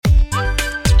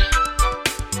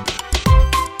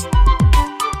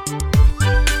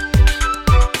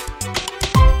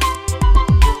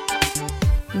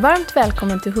Varmt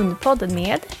välkommen till Hundpodden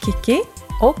med Kiki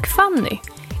och Fanny.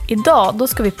 Idag då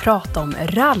ska vi prata om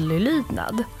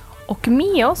rallylydnad. Och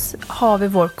med oss har vi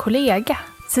vår kollega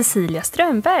Cecilia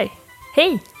Strömberg.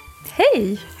 Hej!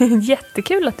 Hej!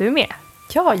 Jättekul att du är med.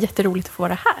 Ja, jätteroligt att få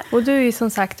vara här. Och du är ju som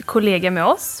sagt kollega med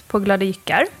oss på Glada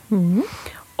Jyckar.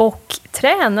 Och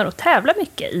tränar och tävlar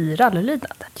mycket i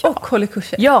rallylydnad. Ja. Och håller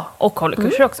kurser. Ja, och håller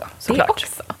kurser också, såklart. Det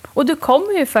också. Och du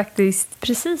kommer ju faktiskt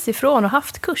precis ifrån och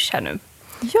haft kurs här nu.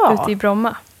 Ja, ute i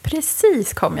Bromma.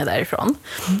 Precis kom jag därifrån.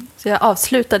 Så jag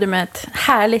avslutade med ett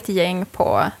härligt gäng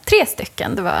på 3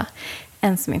 stycken. Det var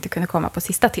en som inte kunde komma på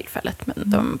sista tillfället, men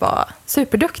de var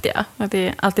superduktiga. Och det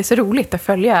är alltid så roligt att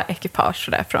följa ekipage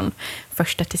så där från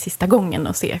första till sista gången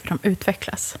och se hur de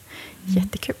utvecklas.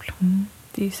 Jättekul.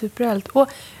 Det är ju superhärligt. Och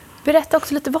berätta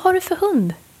också lite, vad har du för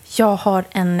hund? Jag har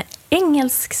en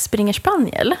engelsk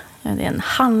springerspaniel. Det är en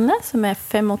hanne som är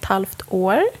 5,5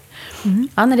 år.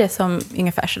 Han är det som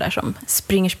ungefär så där som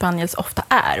springerspaniels ofta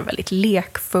är. Väldigt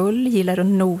lekfull, gillar att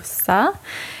nosa.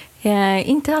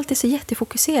 Inte alltid så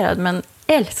jättefokuserad, men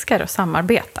älskar att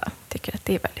samarbeta. Tycker att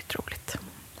det är väldigt roligt.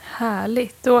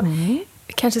 Härligt. Och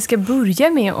vi kanske ska börja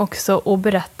med också att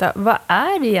berätta, vad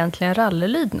är egentligen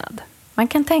rallylydnad? Man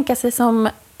kan tänka sig som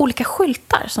olika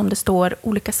skyltar som det står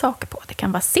olika saker på. Det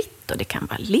kan vara sitt och det kan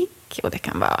vara ligg och det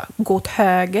kan vara gå åt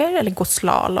höger eller gå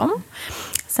slalom.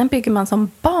 Sen bygger man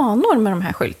som banor med de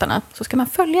här skyltarna. Så ska man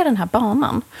följa den här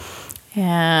banan.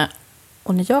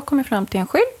 Och när jag kommer fram till en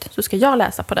skylt så ska jag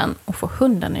läsa på den och få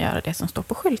hunden att göra det som står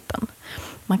på skylten.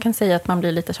 Man kan säga att man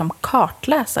blir lite som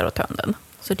kartläsare åt hunden.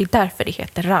 Så det är därför det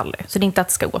heter rally. Så det är inte att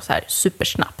det ska gå så här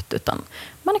supersnabbt, utan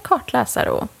man är kartläsare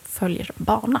och följer en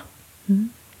bana.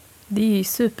 Det är ju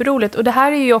superroligt. Och det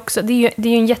här är ju också, det är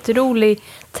ju en jätterolig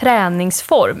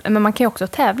träningsform. Men man kan ju också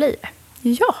tävla i det.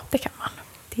 Ja, det kan man.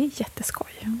 Det är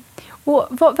jätteskoj. Och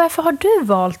varför har du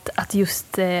valt att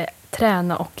just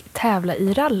träna och tävla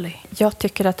i rally? Jag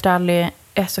tycker att rally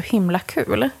är så himla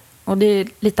kul. Och det är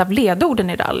lite av ledorden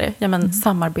i rally. Ja, men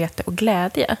samarbete och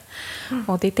glädje.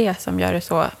 Och det är det som gör det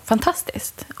så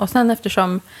fantastiskt. Och sen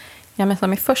eftersom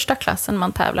som i första klassen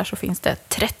man tävlar så finns det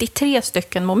 33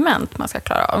 stycken moment man ska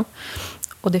klara av.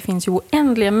 Och det finns ju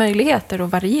oändliga möjligheter att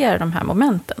variera de här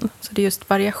momenten. Så det är just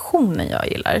variationen jag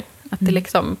gillar. Att det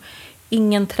liksom,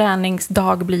 ingen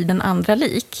träningsdag blir den andra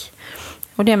lik.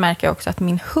 Och det märker jag också att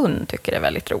min hund tycker är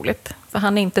väldigt roligt. För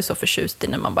han är inte så förtjust i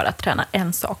när man bara tränar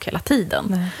en sak hela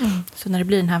tiden. Så när det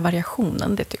blir den här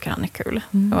variationen, det tycker han är kul.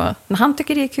 Och när han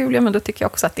tycker det är kul, ja, men då tycker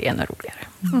jag också att det är ännu roligare.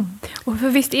 Och för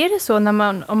visst är det så,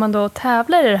 om man då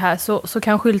tävlar i det här så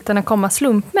kan skyltarna komma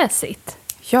slumpmässigt?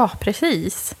 Ja,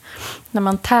 precis. När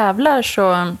man tävlar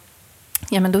så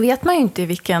men då vet man ju inte i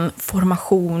vilken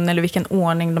formation eller vilken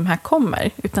ordning de här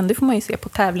kommer. Utan det får man ju se på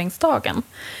tävlingsdagen.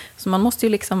 Så man måste ju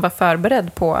liksom vara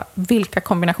förberedd på vilka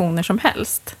kombinationer som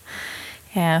helst.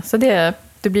 Så det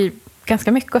blir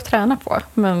ganska mycket att träna på.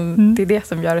 Men det är det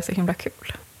som gör det så himla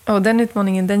kul. Och den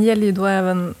utmaningen, den gäller ju då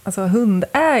även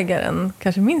hundägaren,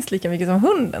 kanske minst lika mycket som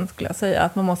hunden skulle jag säga.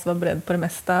 Att man måste vara beredd på det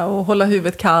mesta och hålla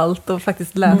huvudet kallt och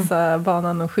faktiskt läsa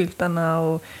banan och skyltarna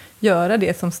och göra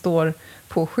det som står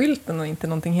på skylten och inte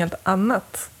någonting helt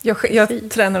annat.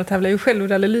 Jag tränar och tävlar ju själv i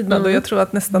rallylydnad och jag tror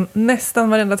att nästan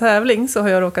varenda tävling så har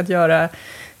jag råkat göra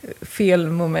fel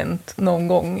moment någon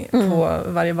gång på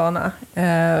varje bana.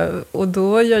 Och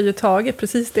då gör ju Tage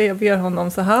precis det jag ber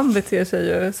honom, så han beter sig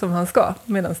ju som han ska,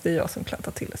 medan det är jag som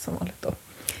klantar till det som vanligt då.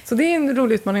 Så det är en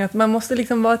rolig utmaning att man måste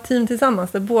liksom vara ett team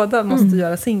tillsammans där båda måste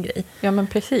göra sin grej. Ja, men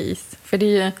precis. För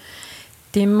det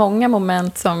är många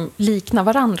moment som liknar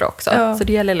varandra också. Ja. Så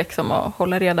det gäller liksom att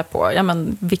hålla reda på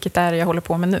vilket är jag håller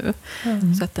på med nu.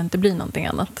 Så att det inte blir någonting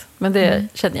annat. Men det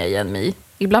känner jag igen mig i.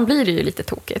 Ibland blir det ju lite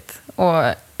tokigt. Och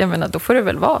då får det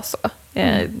väl vara så.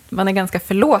 Man är ganska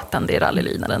förlåtande i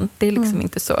rallylydnaden. Det är liksom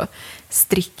inte så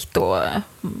strikt och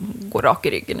gå rak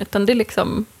i ryggen. Utan det är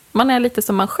liksom, man är lite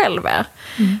som man själv är.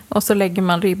 Och så lägger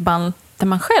man ribban där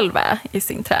man själv är i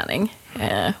sin träning.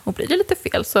 Och blir det lite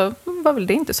fel så var väl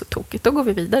det inte så tokigt. Då går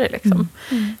vi vidare liksom.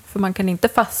 För man kan inte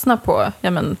fastna på,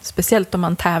 speciellt om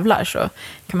man tävlar så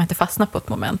kan man inte fastna på ett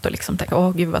moment och liksom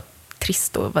tänka, gud vad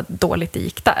trist och vad dåligt det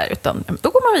gick där. Utan då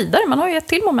går man vidare. Man har ju ett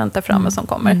till moment där framme som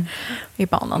kommer i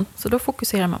banan. Så då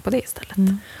fokuserar man på det istället.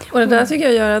 Och det där tycker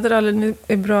jag gör att rally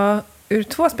är bra ur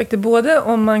 2 aspekter. Både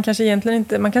om man kanske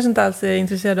inte alls är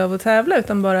intresserad av att tävla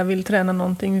utan bara vill träna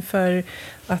någonting för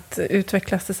att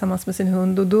utvecklas tillsammans med sin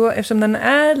hund. Och då, eftersom den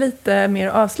är lite mer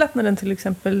avslappnad än till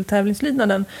exempel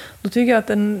tävlingslydnaden, då tycker jag att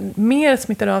den mer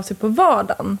smittar av sig på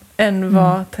vardagen än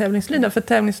vad tävlingslydnaden. För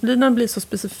tävlingslydnaden blir så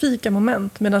specifika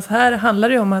moment. Medan här handlar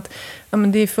det om att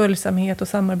det är följsamhet och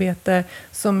samarbete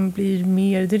som blir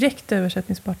mer direkt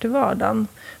översättningsbart till vardagen.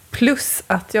 Plus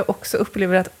att jag också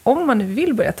upplever att om man nu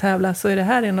vill börja tävla så är det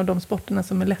här en av de sporterna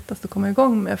som är lättast att komma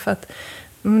igång med. För att,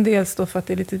 dels då för att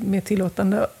det är lite mer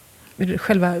tillåtande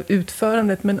själva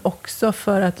utförandet, men också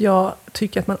för att jag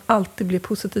tycker att man alltid blir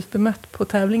positivt bemött på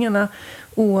tävlingarna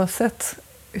oavsett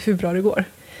hur bra det går.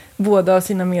 Både av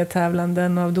sina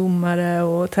medtävlanden, av domare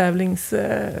och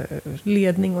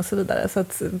tävlingsledning och så vidare. Så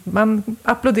att man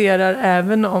applåderar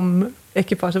även om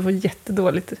ekipaget får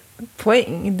jättedåligt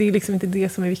poäng. Det är liksom inte det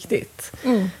som är viktigt.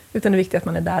 Utan det är viktigt att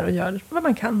man är där och gör vad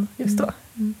man kan just då.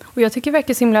 Och jag tycker det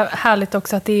verkar så himla härligt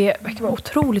också att det verkar vara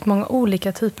otroligt många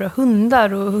olika typer av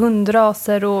hundar och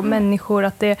hundraser och människor.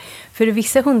 Att det, för i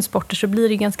vissa hundsporter så blir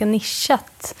det ganska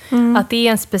nischat. Att det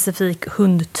är en specifik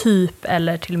hundtyp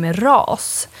eller till och med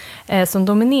ras som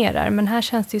dominerar. Men här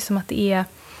känns det ju som att det är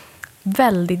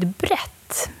väldigt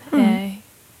brett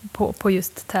på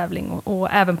just tävling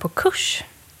och även på kurs.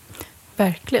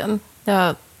 Verkligen.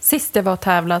 Sist jag var och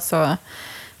tävlade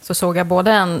så såg jag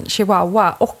både en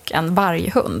chihuahua och en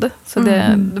varghund. Så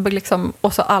det var liksom,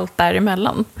 och så allt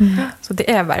däremellan. Så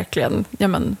det är verkligen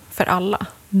för alla.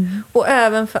 Och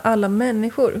även för alla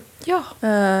människor. Ja.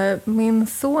 Min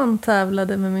son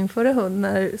tävlade med min förra hund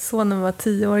när sonen var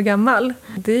 10 år gammal.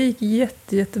 Det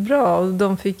gick jättebra och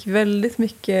de fick väldigt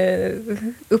mycket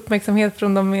uppmärksamhet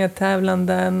från de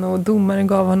medtävlanden och domaren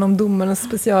gav honom domarens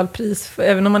specialpris.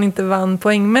 Även om han inte vann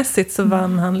poängmässigt så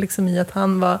vann han liksom i att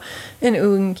han var en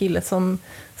ung kille som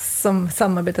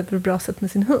samarbetat på ett bra sätt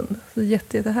med sin hund. Så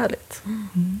jättehärligt.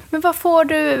 Men vad får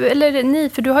du, eller ni,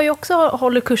 för du har ju också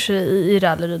hållit kurser i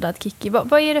rallyridad, Kiki.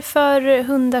 Vad är det för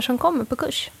hundar som kommer på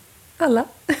kurs? Alla.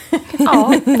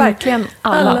 Ja, verkligen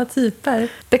alla. Alla typer.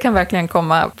 Det kan verkligen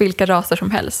komma vilka raser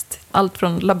som helst. Allt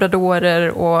från labradorer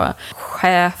och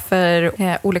schäfer,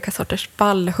 olika sorters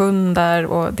vallhundar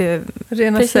och det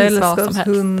rena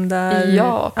sällskapshundar.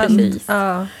 Ja, precis.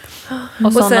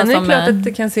 Och sen är det klart att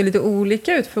det kan se lite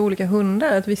olika ut för olika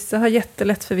hundar. Att vissa har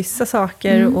jättelätt för vissa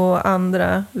saker och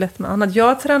andra lätt med annat.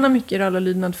 Jag tränar mycket i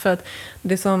rallylydnad för att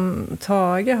det som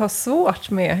Tage har svårt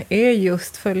med är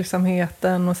just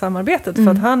följsamheten och samarbetet. För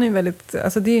att han är väldigt,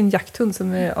 alltså det är en jakthund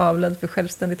som är avlad för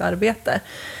självständigt arbete.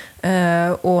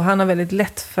 Och han har väldigt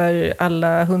lätt för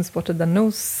alla hundsporter där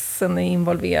nosen är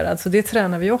involverad. Så det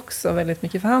tränar vi också väldigt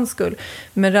mycket för hans skull.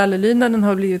 Men rallylydnaden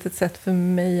har blivit ett sätt för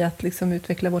mig att liksom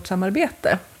utveckla vårt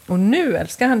samarbete. Och nu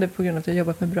älskar han det på grund av att jag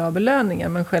jobbat med bra belöningar.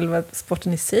 Men själva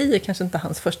sporten i sig är kanske inte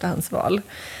hans förstahandsval.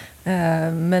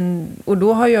 Och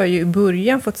då har jag ju i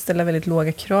början fått ställa väldigt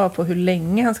låga krav på hur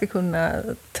länge han ska kunna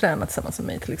träna tillsammans med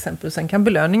mig till exempel. Och sen kan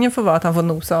belöningen få vara att han får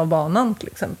nosa av banan till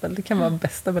exempel. Det kan vara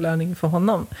bästa belöningen för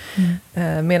honom.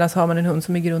 Medan har man en hund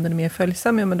som i grunden är mer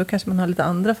följsam, men då kanske man har lite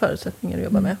andra förutsättningar att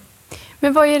jobba med.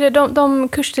 Men vad är det, de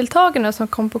kursdeltagarna som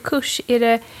kom på kurs, är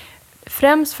det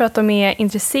främst för att de är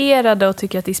intresserade och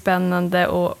tycker att det är spännande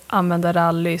att använda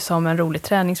rally som en rolig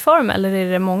träningsform? Eller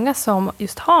är det många som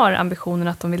just har ambitionen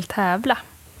att de vill tävla?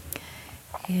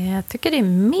 Jag tycker det är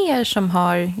mer som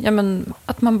har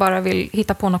att man bara vill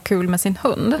hitta på något kul med sin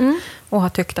hund. Och har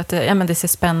tyckt att det ser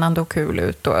spännande och kul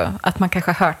ut. Och att man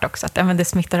kanske har hört också att det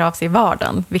smittar av sig i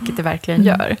vardagen, vilket det verkligen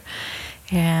gör.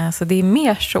 Så det är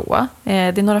mer så.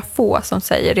 Det är några få som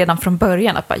säger redan från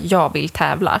början att bara, jag vill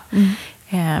tävla.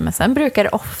 Men sen brukar det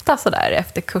ofta så där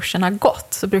efter kursen har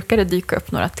gått så brukar det dyka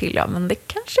upp några till. Ja, men det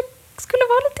kanske skulle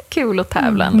vara lite kul att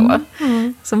tävla ändå.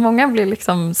 Så många blir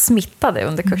liksom smittade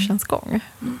under kursens gång.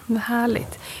 Vad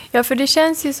härligt. Ja, för det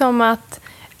känns ju som att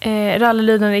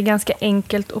rallylydnaden är ganska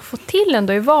enkelt att få till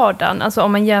ändå i vardagen. Alltså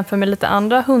om man jämför med lite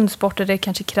andra hundsporter där det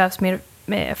kanske krävs mer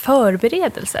med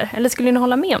förberedelser. Eller skulle ni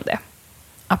hålla med om det?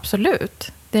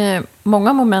 Absolut. Det är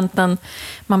många momenten,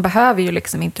 man behöver ju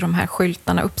liksom inte de här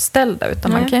skyltarna uppställda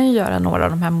utan man kan ju göra några av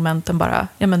de här momenten bara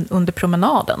under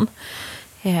promenaden.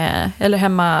 Eller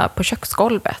hemma på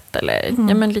köksgolvet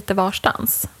eller lite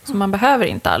varstans. Så man behöver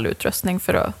inte all utrustning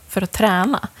för att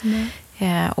träna.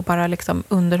 Och bara liksom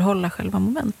underhålla själva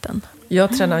momenten.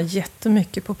 Jag tränar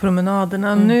jättemycket på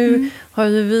promenaderna. Nu har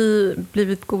ju vi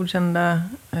blivit godkända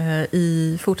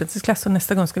i fortsättningsklass och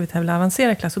nästa gång ska vi tävla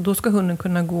avancerad klass och då ska hunden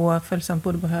kunna gå följsamt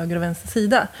både på höger och vänster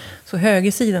sida. Så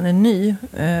högersidan är ny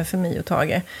för mig och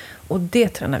Tage. Och det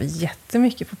tränar vi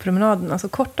jättemycket på promenaden. Alltså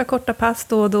korta pass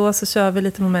då och då så kör vi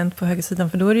lite moment på högersidan.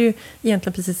 För då är det ju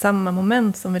egentligen precis samma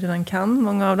moment som vi redan kan,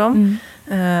 många av dem.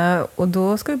 Och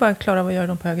då ska vi bara klara av att göra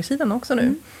dem på högersidan också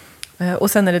nu.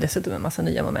 Och sen är det dessutom en massa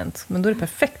nya moment. Men då är det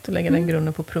perfekt att lägga den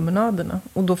grunden på promenaderna.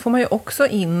 Och då får man ju också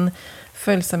in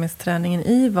följsamhetsträningen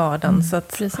i vardagen. Så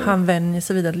att han vänjer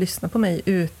sig vid att lyssna på mig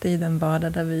ute i den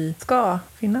vardag där vi ska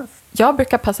finnas. Jag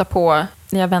brukar passa på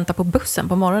när jag väntar på bussen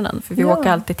på morgonen. För vi åker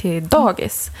alltid till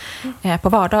dagis på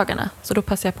vardagarna. Så då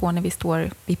passar jag på när vi står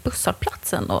vid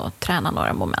busshållplatsen och tränar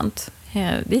några moment.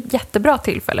 Det är ett jättebra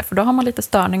tillfälle, för då har man lite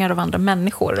störningar av andra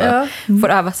människor och får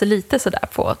öva sig lite sådär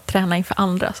på att träna inför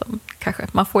andra. Som kanske,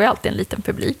 man får ju alltid en liten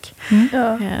publik.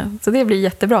 Så det blir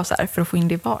jättebra så här för att få in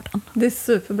det i vardagen. Det är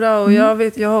superbra, och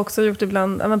jag har också gjort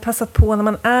ibland, passat på när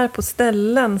man är på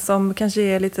ställen som kanske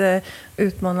är lite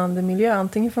utmanande miljö,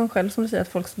 antingen för en själv som du säger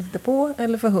att folk ska titta på,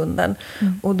 eller för hunden.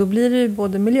 Och då blir det ju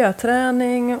både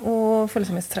miljöträning och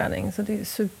följsamhetsträning, så det är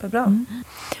superbra.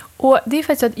 Och det är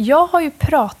faktiskt så att jag har ju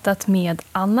pratat med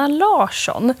Anna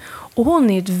Larsson, och hon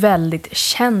är ju ett väldigt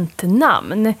känt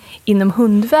namn inom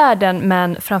hundvärlden,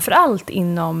 men framförallt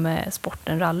inom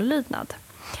sporten rallylydnad.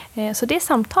 Så det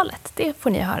samtalet, det får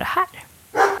ni höra här.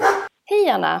 Hej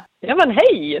Anna! Ja men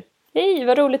hej! Hej,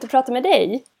 vad roligt att prata med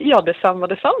dig. Ja,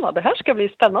 detsamma. Det här ska bli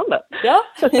spännande. Ja,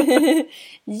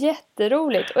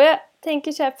 jätteroligt. Och jag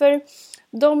tänker så här, för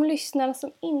de lyssnare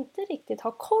som inte riktigt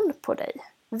har koll på dig.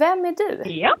 Vem är du?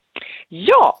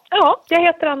 Ja, jag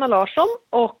heter Anna Larsson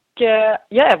och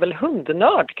jag är väl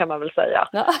hundnörd kan man väl säga.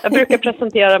 Ja. Jag brukar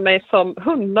presentera mig som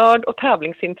hundnörd och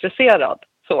tävlingsintresserad.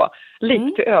 Så,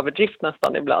 lite till överdrift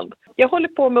nästan ibland. Jag håller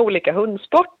på med olika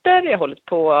hundsporter, jag håller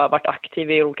på varit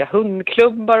aktiv i olika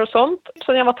hundklubbar och sånt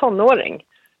sedan jag var tonåring.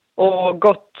 Och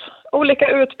gått olika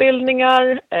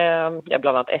utbildningar, jag är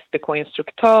bland annat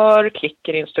SPK-instruktör,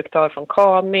 klickerinstruktör från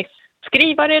Canis.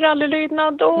 Skrivare i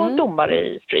rallylydnad och domare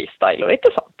i freestyle och lite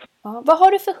sånt. Ja, vad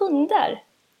har du för hundar?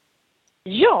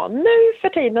 Ja, nu för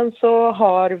tiden så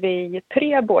har vi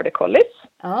 3 border collies.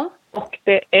 Ja. Och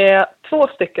det är 2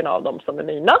 stycken av dem som är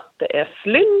mina. Det är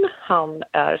Flynn, han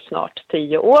är snart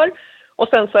 10 år. Och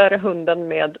sen så är det hunden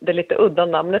med det lite udda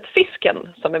namnet Fisken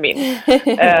som är min.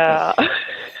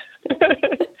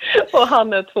 Och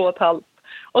han är 2,5.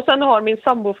 Och sen har min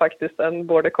sambo faktiskt en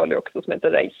border collie också som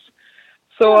heter Race.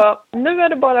 Så nu är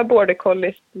det bara border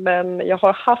collies, men jag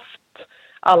har haft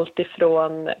allt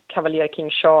ifrån Cavalier King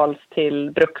Charles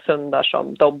till brukshundar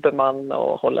som Dobermann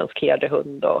och holländsk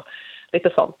herdehund och lite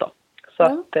sånt då. Så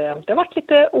att, det har varit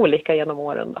lite olika genom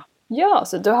åren då. Ja,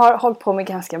 så du har hållit på med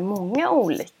ganska många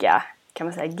olika, kan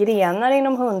man säga, grenar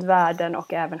inom hundvärlden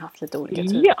och även haft lite olika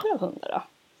typer av hundar då.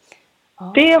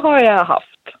 Ja. Det har jag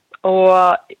haft.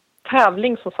 Och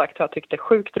tävling som sagt har jag tyckt är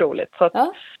sjukt roligt. Så att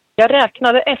jag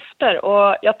räknade efter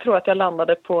och jag tror att jag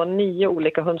landade på 9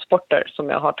 olika hundsporter som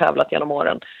jag har tävlat genom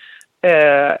åren.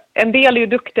 En del är ju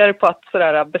duktigare på att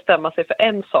sådär bestämma sig för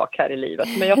en sak här i livet.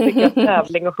 Men jag tycker att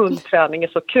tävling och hundträning är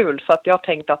så kul så att jag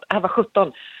tänkte att vad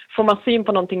 17, får man syn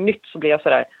på någonting nytt så blir jag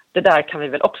sådär, det där kan vi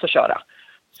väl också köra.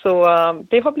 Så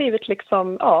det har blivit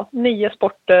liksom 9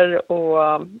 sporter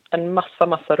och en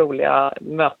massa roliga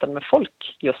möten med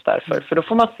folk just därför. För då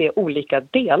får man se olika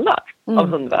delar av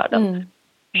hundvärlden.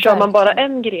 Kör man bara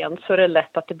en gren så är det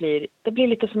lätt att det blir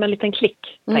lite som en liten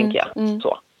klick, tänker jag.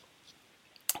 Så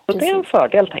det är en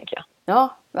fördel, tänker jag.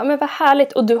 Ja, men vad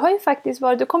härligt. Och du har ju faktiskt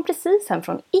du kom precis hem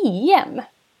från EM.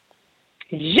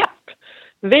 Japp!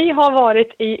 Vi har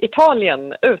varit i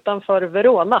Italien utanför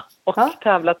Verona och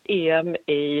tävlat EM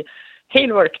i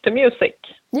Hailwork to Music.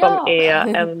 Som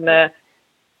är en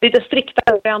lite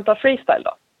striktare variant av freestyle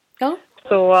då. Ja.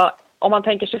 Så om man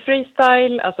tänker sig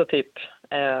freestyle, alltså typ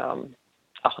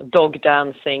dog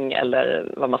dancing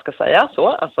eller vad man ska säga så,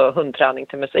 alltså hundträning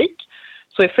till musik.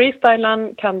 Så i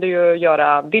freestylen kan du ju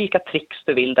göra vilka tricks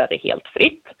du vill där det är helt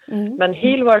fritt. Men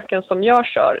heelworken som jag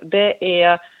kör, det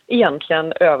är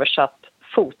egentligen översatt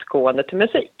fotgående till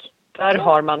musik. Där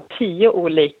har man 10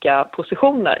 olika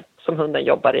positioner som hunden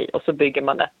jobbar i och så bygger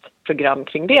man ett program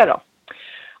kring det då.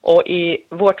 Och i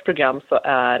vårt program så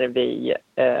är vi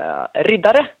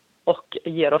riddare och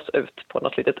ger oss ut på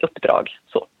något litet uppdrag.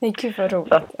 Så. Gud vad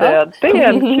roligt. Så att, det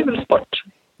är en kul sport.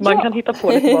 Man kan hitta på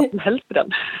lite vad som helst i den.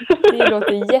 Det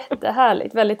låter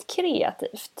jättehärligt. Väldigt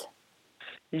kreativt.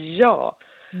 Ja.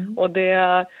 Och det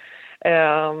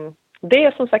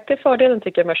är som sagt det är fördelen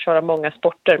tycker jag med att köra många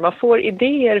sporter. Man får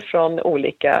idéer från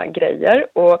olika grejer.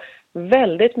 Och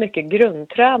väldigt mycket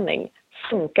grundträning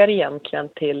funkar egentligen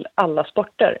till alla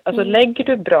sporter. Alltså lägger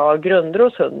du bra grunder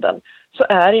hos hunden så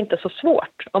är det inte så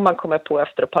svårt om man kommer på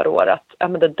efter ett par år att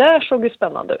men det där såg ju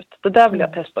spännande ut. Det där vill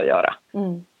jag testa att göra.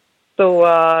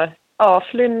 Så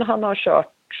Flynn han har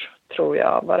kört, tror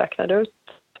jag, vad räknade ut,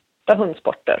 8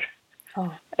 hundsporter.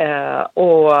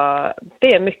 Och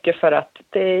det är mycket för att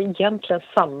det är egentligen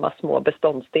samma små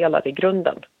beståndsdelar i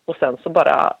grunden. Och sen så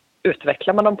bara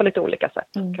utvecklar man dem på lite olika sätt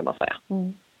kan man säga.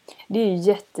 Mm. Det är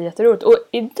ju jätteroligt. Och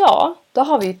idag, då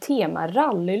har vi ju tema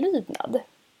rallylydnad.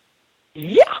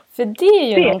 Ja! För det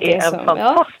är ju det är en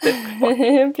fantastisk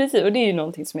sport. Precis, och det är ju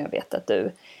någonting som jag vet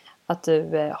att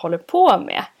du håller på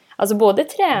med. Alltså både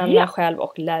tränar själv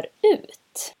och lär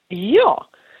ut. Ja,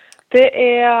 det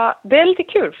är lite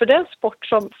kul. För det är en sport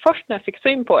som först när jag fick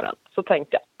syn på den så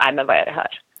tänkte jag, nej men vad är det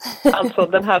här? Alltså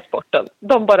den här sporten,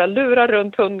 de bara lurar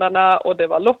runt hundarna och det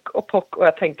var lock och pock och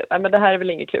jag tänkte, nej men det här är väl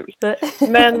inget kul.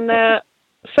 Men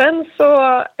sen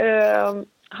så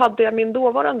hade jag min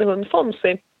dåvarande hund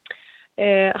Fonzie.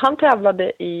 Han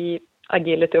tävlade i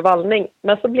agility och vallning,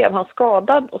 men så blev han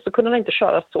skadad och så kunde han inte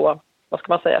köra så, vad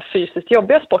ska man säga, fysiskt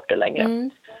jobbiga sporter längre.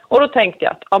 Och då tänkte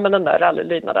jag att ja, men den där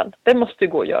rallylydnaden, det måste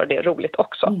ju gå att göra det roligt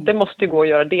också. Det måste ju gå att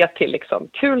göra det till liksom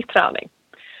kul träning.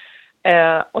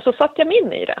 Och så satte jag mig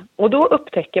in i det. Och då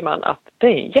upptäcker man att det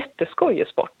är en jätteskojig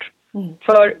sport.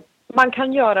 För man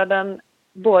kan göra den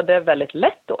både väldigt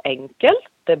lätt och enkel.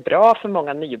 Det är bra för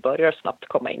många nybörjare att snabbt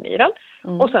komma in i den.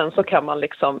 Och sen så kan man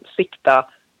liksom sikta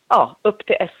upp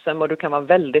till SM och du kan vara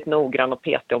väldigt noggrann och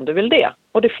petig om du vill det.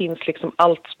 Och det finns liksom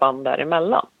allt spann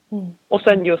däremellan. Och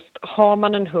sen just har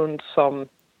man en hund som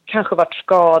kanske varit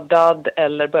skadad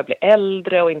eller börjar bli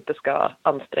äldre och inte ska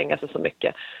anstränga sig så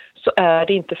mycket, så är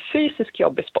det inte fysiskt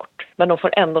jobbig sport. Men de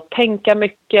får ändå tänka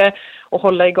mycket och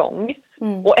hålla igång.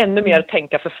 Och ännu mer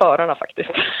tänka för förarna faktiskt.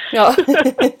 Ja.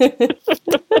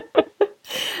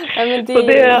 Ja, men det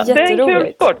är jätteroligt. Det är en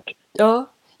kul sport. Ja,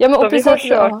 men och vi har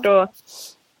kört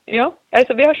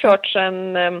vi har kört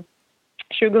sedan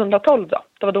 2012 då.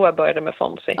 Det var då jag började med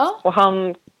Fonzie. Ja. Och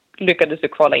han lyckades ju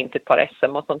kvala in till ett par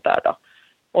SM och sånt där då.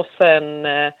 Och sen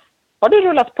har det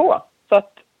rullat på. Så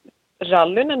att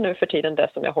rallyn är nu för tiden det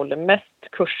som jag håller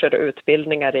mest kurser och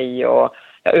utbildningar i. Och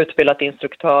jag har utbildat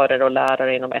instruktörer och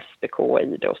lärare inom SBK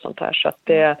i det och sånt där. Så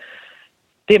att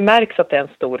det märks att det är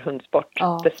en stor hundsport.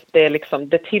 Ja.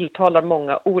 Det tilltalar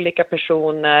många olika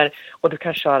personer och du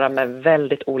kan köra med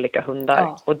väldigt olika hundar.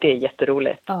 Ja. Och det är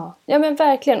jätteroligt. Ja, men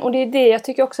verkligen. Och det är det. Jag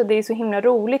tycker också det är så himla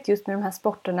roligt just med de här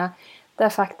sporterna där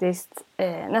faktiskt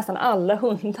nästan alla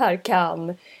hundar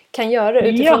kan göra det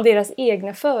utifrån deras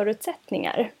egna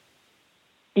förutsättningar.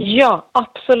 Ja,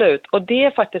 absolut. Och det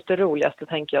är faktiskt det roligaste,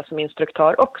 tänker jag, som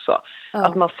instruktör också. Ja.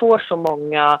 Att man får så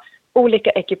många olika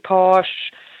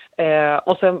ekipage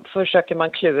och sen försöker man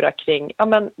klura kring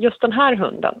men just den här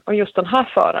hunden och just den här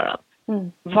föraren.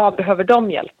 Vad behöver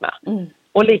de hjälp med?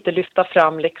 Och lite lyfta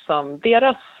fram liksom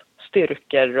deras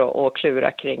styrkor och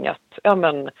klura kring att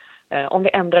om vi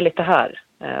ändrar lite här,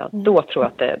 då tror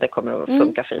jag att det kommer att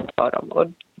funka fint för dem. Och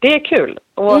det är kul.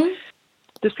 Och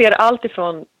du ser allt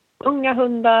ifrån unga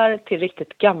hundar till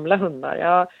riktigt gamla hundar.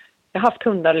 Jag har haft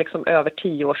hundar liksom över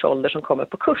 10 års ålder som kommer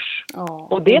på kurs.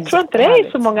 Och det tror jag inte det är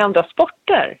i så många andra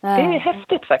sporter. Nej. Det är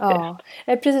häftigt faktiskt. Ja,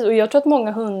 precis. Och jag tror att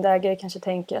många hundägare kanske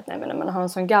tänker att när man har en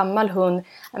sån gammal hund,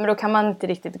 men då kan man inte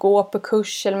riktigt gå på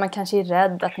kurs. Eller man kanske är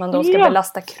rädd att man då ska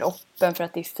belasta kroppen för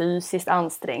att det är fysiskt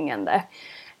ansträngande.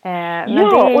 Men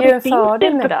det är ju en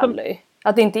fördel med rally.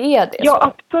 Att det inte är det.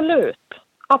 Ja,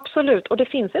 absolut. Och det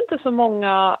finns inte så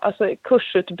många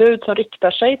kursutbud som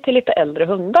riktar sig till lite äldre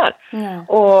hundar.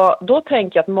 Och då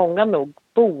tänker jag att många nog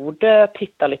borde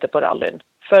titta lite på rallyn.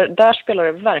 För där spelar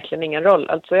det verkligen ingen roll.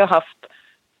 Alltså jag har haft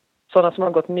sådana som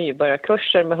har gått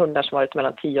nybörjarkurser med hundar som varit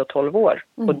mellan 10 och 12 år.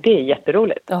 Och det är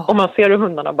jätteroligt. Och man ser hur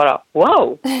hundarna bara,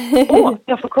 wow!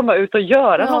 Jag får komma ut och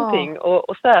göra någonting.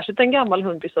 Och särskilt en gammal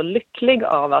hund blir så lycklig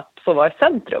av att få vara i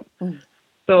centrum.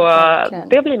 Så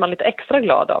det blir man lite extra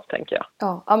glad av, tänker jag.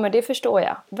 Ja, men det förstår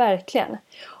jag. Verkligen.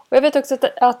 Och jag vet också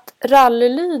att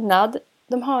rallylydnad,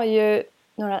 de har ju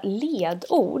några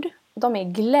ledord. De är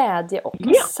glädje och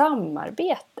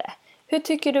samarbete. Hur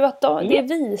tycker du att det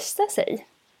visar sig?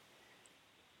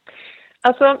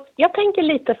 Alltså, jag tänker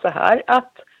lite så här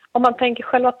att om man tänker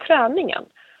själva träningen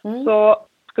så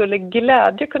skulle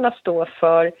glädje kunna stå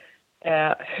för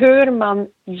hur man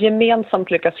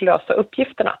gemensamt lyckas lösa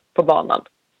uppgifterna på banan.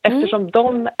 Eftersom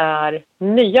de är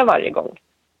nya varje gång.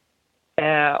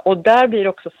 Och där blir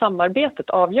också samarbetet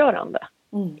avgörande.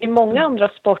 I många andra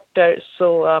sporter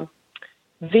så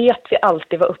vet vi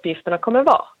alltid vad uppgifterna kommer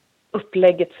vara.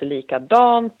 Upplägget ser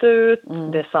likadant ut,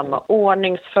 det är samma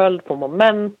ordningsföljd på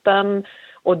momenten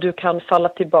och du kan falla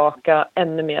tillbaka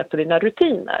ännu mer på dina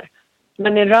rutiner.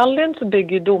 Men i rallyn så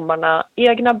bygger domarna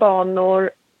egna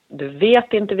banor, du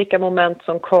vet inte vilka moment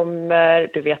som kommer,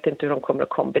 du vet inte hur de kommer att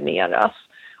kombineras.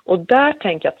 Och där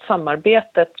tänker jag att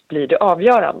samarbetet blir det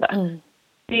avgörande.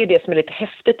 Det är det som är lite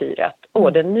häftigt i det,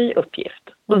 att det är en ny uppgift,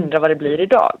 undra vad det blir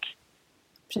idag.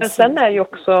 Precis. Men sen är ju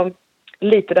också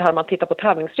lite det här man tittar på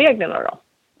tävlingsreglerna då.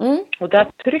 Och där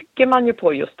trycker man ju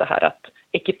på just det här att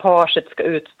ekipaget ska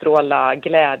utstråla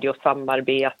glädje och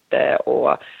samarbete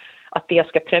och att det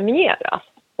ska premieras.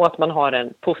 Och att man har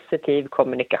en positiv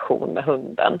kommunikation med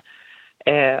hunden.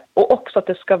 Och också att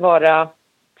det ska vara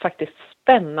faktiskt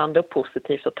spännande och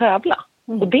positivt att tävla.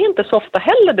 Och det är inte så ofta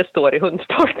heller det står i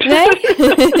hundsport. Nej.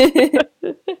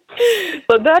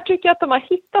 Så där tycker jag att de har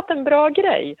hittat en bra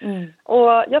grej.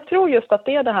 Och jag tror just att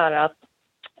det är det här att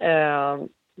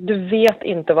du vet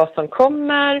inte vad som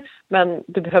kommer, men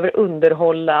du behöver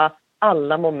underhålla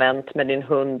alla moment med din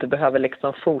hund. Du behöver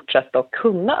liksom fortsätta att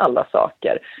kunna alla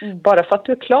saker. Bara för att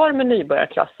du är klar med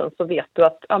nybörjarklassen så vet du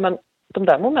att de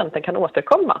där momenten kan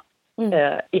återkomma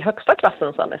i högsta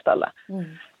klassen sen istället.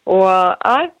 Och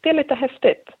det är lite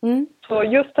häftigt. Så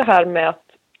just det här med att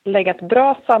lägga ett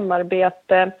bra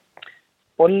samarbete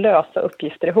och lösa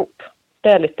uppgifter ihop. Det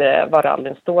är lite vad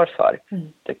rallyn står för,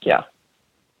 tycker jag.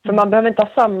 För man behöver inte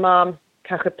ha samma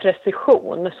kanske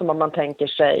precision som om man tänker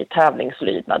sig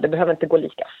tävlingslydnad. Det behöver inte gå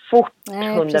lika fort.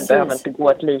 Hunden behöver inte gå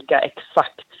ett lika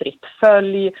exakt fritt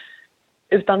följ.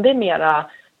 Utan det är mera,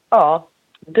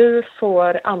 du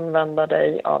får använda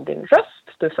dig av din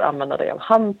röst. Du får använda dig av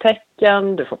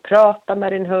handtecken. Du får prata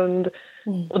med din hund.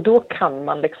 Och då kan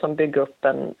man liksom bygga upp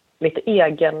en lite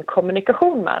egen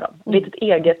kommunikation med dem. Lite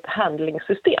eget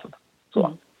handlingssystem.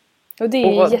 Så. Och det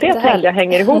är det tänker jag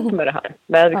hänger ihop med det här.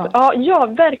 Men, ja,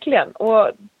 verkligen.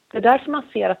 Och det är därför man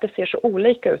ser att det ser så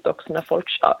olika ut också när folk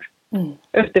kör.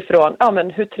 Utifrån,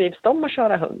 hur trivs de att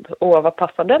köra hund? Och vad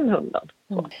passar den hunden?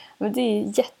 Men det är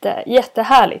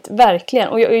jättehärligt, verkligen.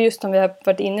 Och just som vi har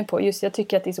varit inne på, jag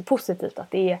tycker att det är så positivt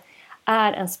att det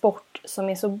är en sport som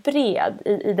är så bred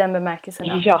i den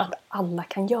bemärkelsen att alla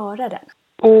kan göra den.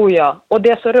 Oh ja, och det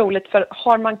är så roligt för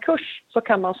har man kurs så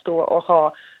kan man stå och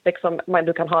ha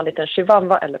du kan ha en liten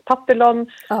chihuahua eller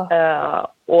papillon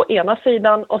å ena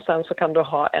sidan och sen så kan du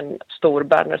ha en stor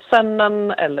Berner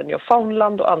Sennen eller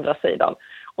Newfoundland å andra sidan.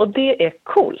 Och det är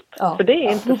coolt, för det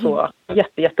är inte så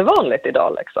jättevanligt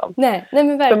idag liksom. Nej,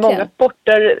 men verkligen. För många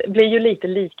sporter blir ju lite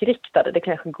likriktade. Det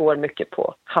kanske går mycket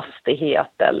på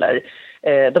hastighet eller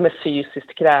de är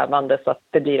fysiskt krävande så att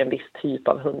det blir en viss typ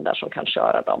av hundar som kan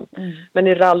köra dem. Men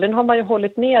i rallyn har man ju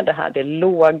hållit ner det här. Det är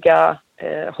låga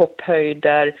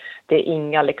hopphöjder, det är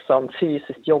inga liksom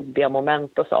fysiskt jobbiga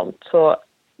moment och sånt. Så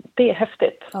det är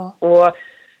häftigt. Och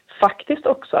faktiskt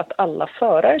också att alla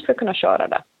förare ska kunna köra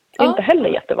det. Det är inte heller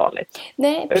jättevanligt.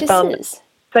 Nej, precis. Utan,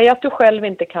 säg att du själv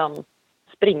inte kan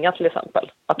springa till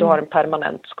exempel. Att du har en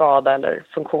permanent skada eller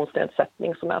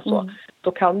funktionsnedsättning som är så.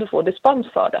 Då kan du få dispens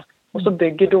för det. Och så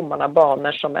bygger domarna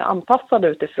banor som är anpassade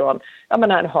utifrån.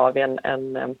 Här har vi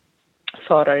en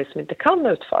förare som inte kan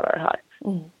utföra det här.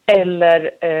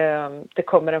 Eller det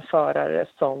kommer en förare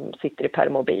som sitter i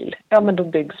permobil. Men då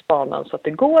byggs banan så att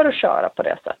det går att köra på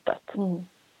det sättet.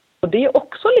 Och det är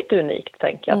också lite unikt,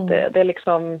 tänker jag. Att det är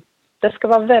liksom, det ska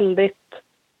vara väldigt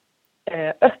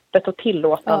öppet och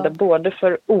tillåtande både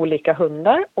för olika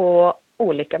hundar och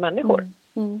olika människor.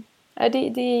 Ja, det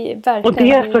är verkligen, och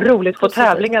det är så roligt på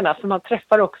tävlingarna för man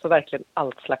träffar också verkligen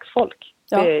allt slags folk.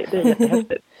 Det är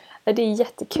jättehäftigt. Ja, det är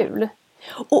jättekul.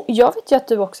 Och jag vet ju att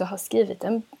du också har skrivit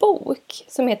en bok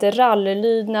som heter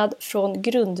Rallylydnad från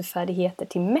grundfärdigheter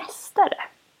till mästare.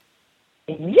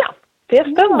 Ja,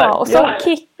 det stämmer. Ja, och så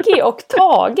Kiki och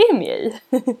Tage är med i.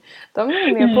 De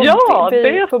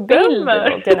är med på bild i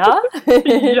boken.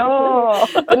 Ja.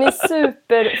 Den är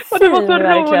superfin. Och det var så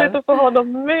verkligen roligt att få ha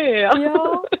dem med.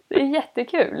 Ja, det är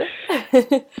jättekul.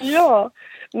 Ja.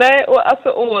 Nej,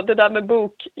 och det där med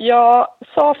bok. Jag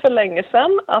sa för länge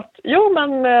sedan att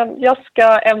jag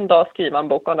ska en dag skriva en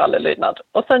bok om rallylydnad.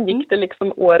 Och sen gick det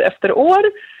liksom år efter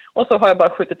år. Och så har jag bara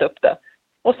skjutit upp det.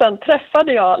 Och sen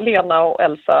träffade jag Lena och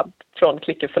Elsa från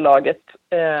Klickerförlaget.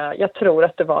 Jag tror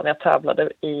att det var när jag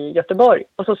tävlade i Göteborg.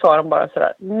 Och så sa de bara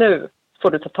sådär, nu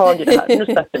får du ta tag i det här. Nu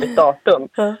sätter vi ett datum.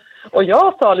 Och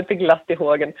jag sa lite glatt i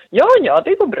hågen, ja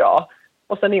det går bra.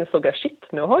 Och sen insåg jag, shit,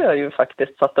 nu har jag ju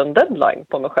faktiskt satt en deadline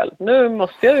på mig själv. Nu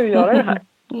måste jag ju göra det här.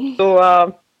 Så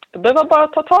det var bara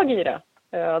att ta tag i det.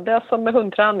 Det är som med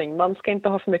hundträning. Man ska inte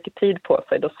ha för mycket tid på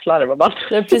sig. Då slarvar man.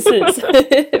 Ja, precis.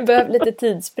 Behöver lite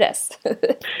tidspress.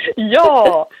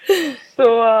 Ja.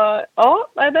 Så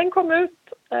den kom ut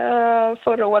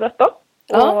förra året då.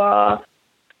 Och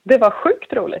det var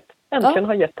sjukt roligt. Äntligen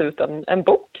har gett ut en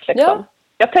bok liksom. Ja.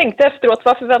 Jag tänkte efteråt,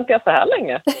 varför väntar jag så här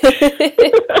länge?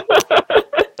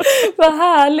 Vad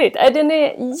härligt. Den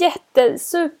är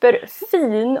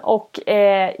superfin och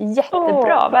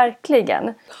jättebra,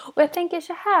 verkligen. Och jag tänker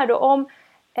så här då, om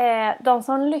de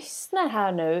som lyssnar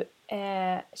här nu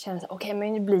känner så okej,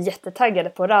 men vi blir jättetaggade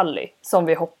på rally som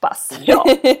vi hoppas. Ja,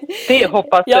 det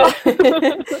hoppas ja.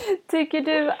 jag. Tycker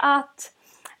du att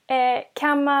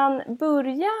kan man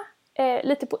börja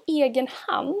lite på egen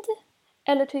hand?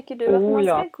 Eller tycker du att man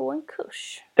ska gå en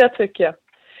kurs? Det tycker jag.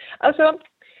 Alltså,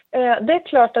 det är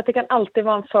klart att det kan alltid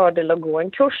vara en fördel att gå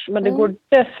en kurs. Men det går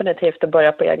definitivt att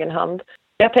börja på egen hand.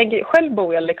 Jag tänker, själv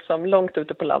bor jag liksom långt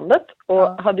ute på landet. Och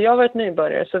hade jag varit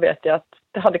nybörjare så vet jag att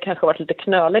det hade kanske varit lite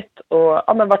knöligt.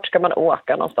 Och men vart ska man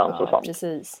åka någonstans och sånt.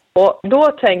 Precis. Och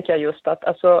då tänker jag just att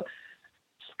alltså,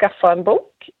 skaffa en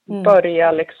bok.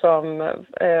 Börja liksom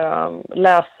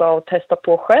läsa och testa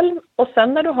på själv. Och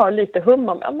sen när du har lite hum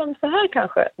om, men så här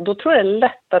kanske. Då tror jag det är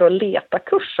lättare att leta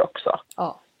kurs också.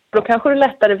 Ja. Då kanske du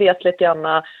lättare vet lite grann,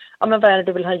 men vad är det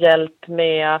du vill ha hjälp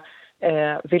med?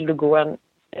 Vill du gå en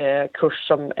kurs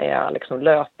som är liksom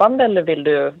löpande eller vill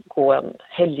du gå en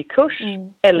helgkurs?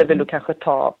 Eller vill du kanske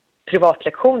ta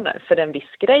privatlektioner för en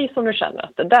viss grej som du känner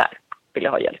att det där vill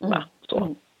jag ha hjälp med?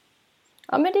 Så.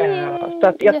 Ja, men det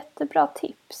är jättebra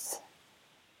tips.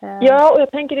 Ja, och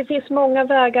jag tänker det finns många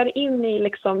vägar in i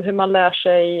liksom hur man lär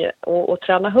sig att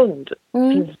träna hund.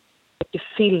 Det finns mycket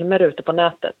filmer ute på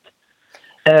nätet.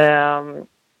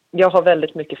 Jag har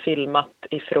väldigt mycket filmat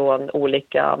ifrån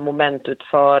olika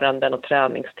momentutföranden och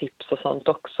träningstips och sånt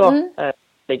också.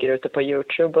 Ligger ute på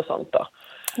YouTube och sånt då.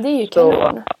 Det är ju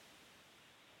kanon.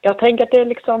 Jag tänker att det är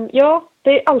liksom,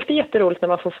 det är alltid jätteroligt när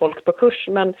man får folk på kurs.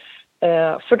 Men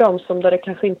för de som där det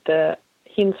kanske inte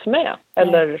hinns med.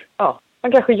 Eller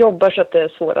man kanske jobbar så att det är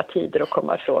svåra tider att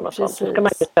komma ifrån och sånt. Så ska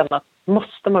man inte känna att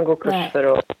måste man gå kurs för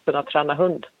att kunna träna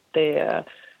hund. Det är...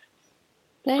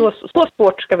 Så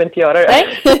svårt ska vi inte göra det.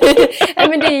 Nej,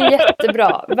 men det är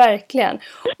jättebra, verkligen.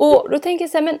 Och då tänker jag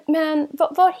så här, men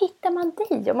var hittar man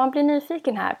dig om man blir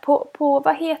nyfiken här? På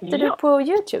vad heter du på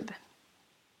YouTube?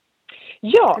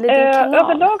 Ja,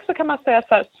 överlag så kan man säga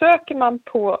så här, söker man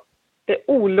på det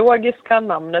ologiska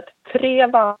namnet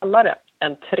Trevallare,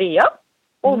 en trea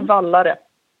och vallare.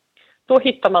 Då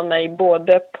hittar man mig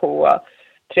både på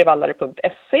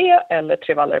trevallare.se eller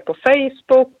Trevallare på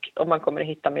Facebook. Och man kommer att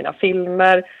hitta mina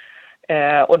filmer.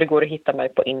 Och det går att hitta mig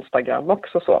på Instagram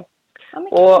också. Så.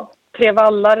 Och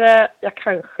Trevallare, jag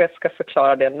kanske ska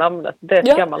förklara det namnet. Det är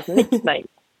ett gammalt nickname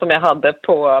som jag hade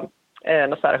på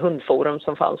något så här hundforum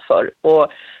som fanns förr. Och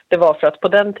det var för att på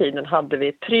den tiden hade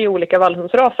vi 3 olika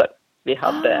vallhundsraser. Vi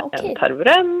hade en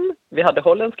tervuren, vi hade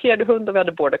holländsk herdehund och vi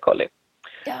hade border collie.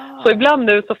 Ja. Så ibland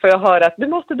nu så får jag höra att du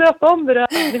måste döpa om det där.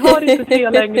 Vi har inte 3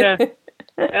 längre.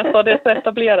 Jag sa det är så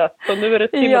etablerat. Så nu är det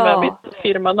till och med mitt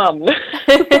firmanamn.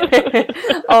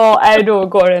 Då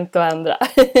går det inte att ändra.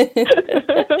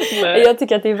 Jag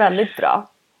tycker att det är väldigt bra.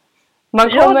 Man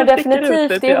kommer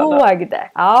definitivt ihåg det.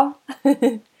 Ja.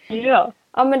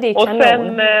 Ja, men det är kanon. Och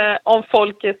sen om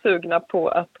folk är sugna på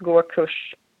att gå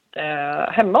kurs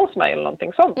hemma hos mig eller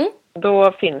någonting sånt.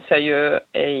 Då finns jag ju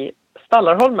i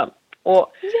Stallarholmen.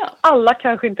 Och alla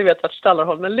kanske inte vet vart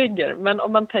Stallarholmen ligger. Men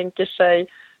om man tänker sig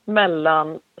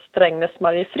mellan Strängnäs och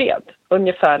Mariefred.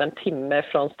 Ungefär en timme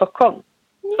från Stockholm.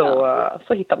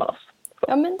 Så hittar man oss. Så.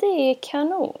 Ja, men det är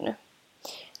kanon.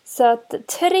 Så att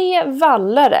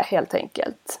Trevallare helt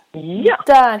enkelt. Ja.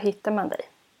 Där hittar man dig.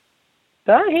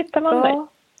 Där hittar man mig.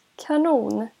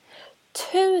 Kanon.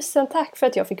 Tusen tack för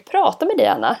att jag fick prata med dig,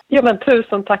 Anna. Ja, men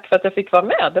tusen tack för att jag fick vara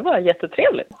med. Det var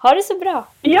jättetrevligt. Ha det så bra.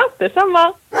 Ja,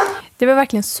 detsamma. Det var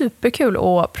verkligen superkul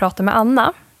att prata med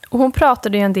Anna. Och hon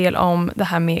pratade ju en del om det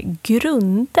här med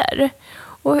grunder.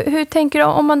 Och hur tänker du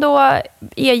om man då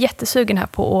är jättesugen här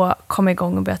på att komma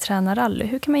igång och börja träna rally?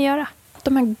 Hur kan man göra?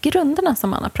 De här grunderna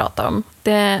som Anna pratar om,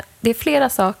 det är flera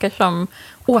saker som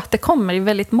återkommer i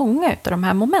väldigt många av de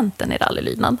här momenten i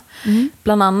rallylydnad.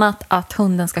 Bland annat att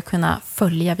hunden ska kunna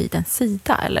följa vid en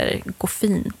sida eller gå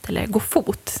fint eller gå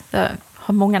fot. Det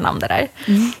har många namn det där.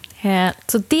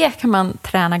 Så det kan man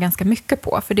träna ganska mycket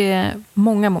på, för det är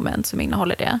många moment som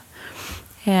innehåller det.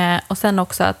 Och sen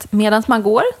också att medan man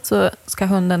går så ska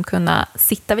hunden kunna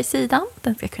sitta vid sidan,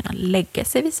 den ska kunna lägga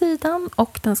sig vid sidan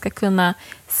och den ska kunna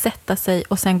sätta sig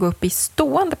och sen gå upp i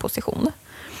stående position.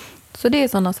 Så det är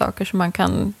sådana saker som man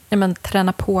kan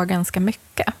träna på ganska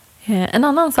mycket. En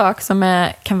annan sak som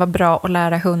kan vara bra att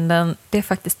lära hunden, det är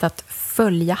faktiskt att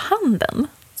följa handen.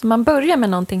 Så man börjar med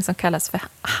någonting som kallas för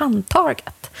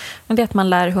handtaget. Och det är att man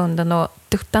lär hunden att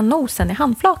dutta nosen i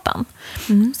handflatan.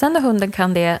 Sen när hunden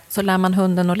kan det så lär man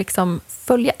hunden att liksom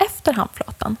följa efter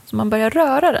handflatan. Så man börjar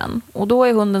röra den. Och då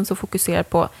är hunden så fokuserad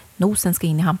på nosen ska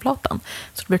in i handflatan.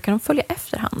 Så då brukar de följa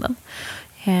efter handen.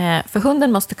 För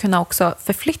hunden måste kunna också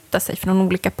förflytta sig från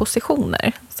olika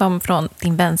positioner. Som från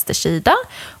din vänstersida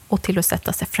och till att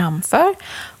sätta sig framför.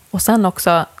 Och sen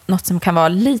också något som kan vara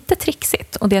lite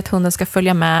trixigt. Och det är att hunden ska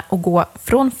följa med och gå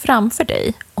från framför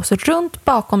dig och så runt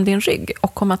bakom din rygg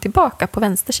och komma tillbaka på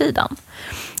vänstersidan.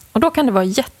 Och då kan det vara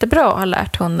jättebra att ha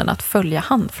lärt hunden att följa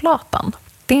handflatan.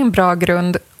 Det är en bra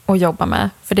grund att jobba med.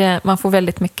 För man får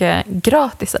väldigt mycket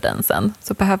gratis av den sen.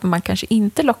 Så behöver man kanske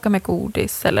inte locka med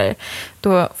godis. Eller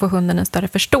då får hunden en större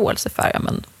förståelse för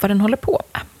vad den håller på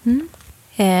med.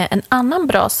 En annan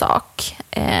bra sak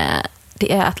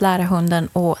det är att lära hunden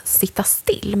att sitta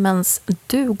still medan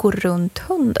du går runt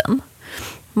hunden.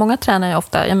 Många tränar ju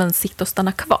ofta sitta och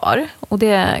stanna kvar. Och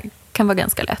det kan vara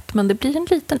ganska lätt. Men det blir en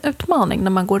liten utmaning när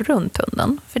man går runt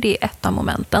hunden. För det är ett av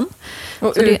momenten.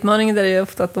 Och utmaningen där är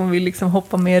ofta att de vill liksom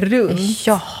hoppa mer runt.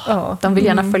 Ja, de vill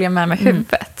gärna följa med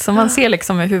huvudet. Så man ser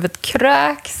liksom hur huvudet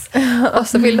kröks. Och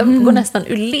så vill de gå nästan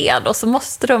ur led. Och så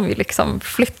måste de ju liksom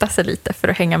flytta sig lite för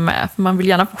att hänga med. För man vill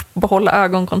gärna behålla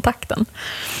ögonkontakten.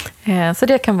 Så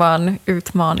det kan vara en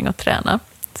utmaning att träna.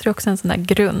 Så det är också en sån där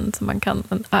grund som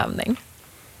en övning.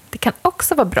 Det kan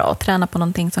också vara bra att träna på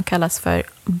någonting som kallas för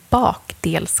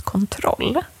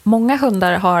bakdelskontroll. Många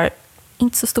hundar har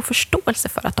inte så stor förståelse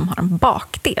för att de har en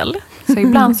bakdel. Så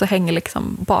ibland så hänger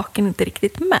liksom baken inte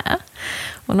riktigt med.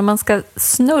 Och när man ska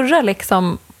snurra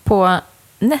liksom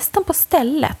nästan på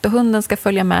stället och hunden ska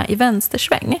följa med i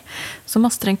vänstersväng så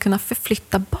måste den kunna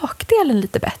förflytta bakdelen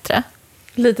lite bättre.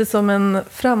 Lite som en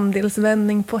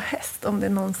framdelsvändning på häst om det är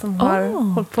någon som har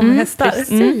hållit på med hästar.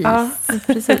 Precis.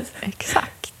 Precis.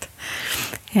 Exakt.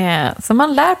 Så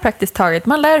man lär praktiskt taget,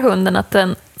 man lär hunden att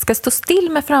den ska stå still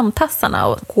med framtassarna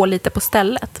och gå lite på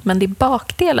stället. Men det är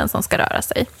bakdelen som ska röra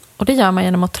sig. Och det gör man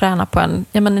genom att träna på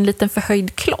en liten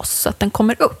förhöjd kloss så att den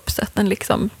kommer upp. Så att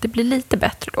det blir lite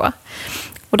bättre då.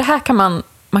 Och det här kan man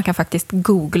kan faktiskt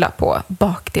googla på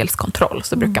bakdelskontroll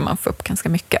så brukar man få upp ganska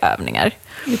mycket övningar.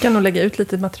 Vi kan nog lägga ut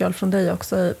lite material från dig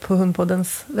också på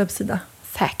Hundpoddens webbsida.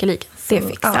 Säkerligen, det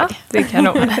fixar vi. Det kan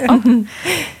nog.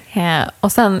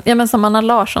 Och sen, som Anna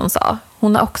Larsson sa,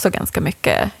 hon har också ganska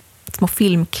mycket små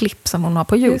filmklipp som hon har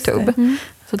på YouTube.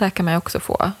 Så där kan man också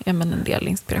få en del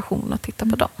inspiration att titta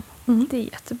på dem. Det är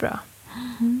jättebra.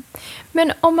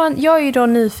 Men jag är ju då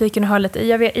nyfiken och hör lite,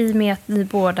 jag vet i och med att ni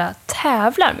båda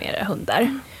tävlar med era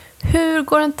hundar. Hur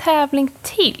går en tävling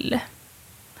till?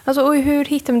 Alltså, och hur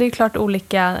hittar man, det är klart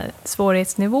olika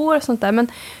svårighetsnivåer och sånt där, men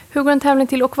hur går en tävling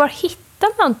till och var hittar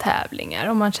man tävlingar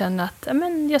om man känner att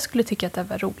jag skulle tycka att det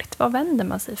var roligt? Var vänder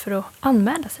man sig för att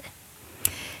anmäla sig?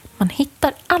 Man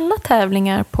hittar alla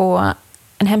tävlingar på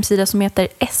en hemsida som heter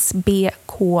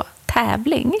SBK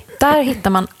Tävling. Där hittar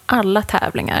man alla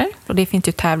tävlingar. Och det finns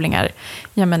ju tävlingar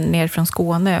ner från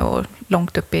Skåne och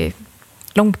långt upp i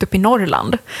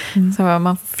Norrland. Så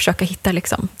man försöker hitta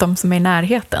de som är i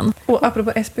närheten. Och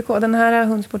apropå SBK, den här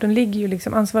hundsporten ligger ju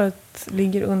ansvaret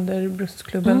ligger under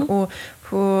Brukshundsklubben. Och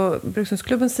på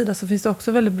Brukshundsklubbens sida så finns det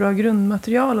också väldigt bra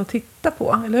grundmaterial att titta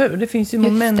på, eller hur? Det finns ju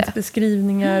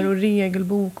momentbeskrivningar och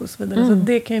regelbok och så vidare. Så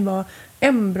det kan ju vara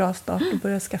en bra start att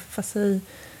börja skaffa sig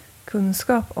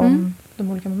kunskap om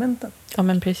de olika momenten. Ja,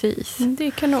 men precis.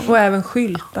 Det kan nog. Och även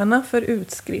skyltarna för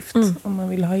utskrift om man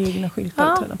vill ha egna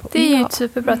skyltar att träna på. Det är ju ett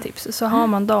superbra tips, så har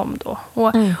man dem då.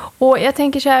 Och jag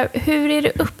tänker så här, hur är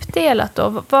det uppdelat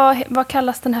då? Vad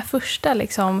kallas den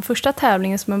här första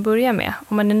tävlingen som man börjar med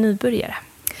om man är nybörjare?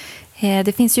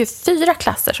 Det finns ju 4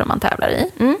 klasser som man tävlar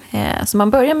i. Så man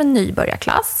börjar med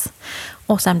nybörjarklass.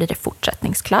 Och sen blir det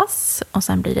fortsättningsklass. Och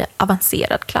sen blir det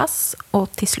avancerad klass.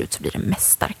 Och till slut så blir det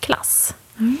mästarklass.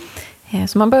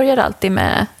 Så man börjar alltid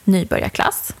med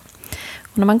nybörjarklass.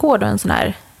 Och när man går då en sån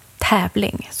här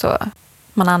tävling så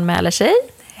man anmäler sig.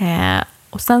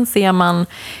 Och sen ser man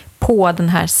på den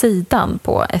här sidan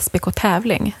på SBK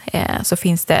Tävling så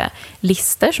finns det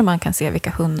listor så man kan se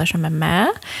vilka hundar som är med.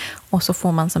 Och så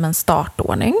får man som en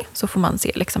startordning. Så får man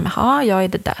se jag är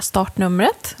det där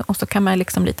startnumret. Och så kan man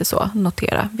lite så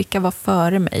notera vilka var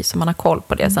före mig så man har koll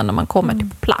på det sen när man kommer till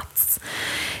plats.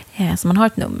 Så man har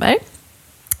ett nummer.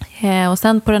 Och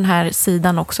sen på den här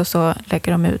sidan också så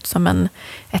lägger de ut som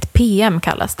ett PM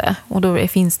kallas det. Och då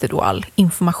finns det då all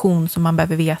information som man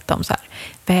behöver veta om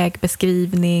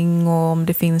vägbeskrivning och om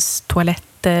det finns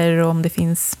toaletter och om det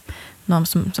finns någon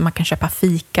som man kan köpa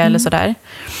fika eller sådär.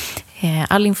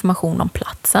 All information om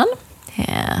platsen.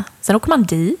 Sen åker man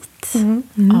dit.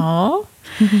 Ja.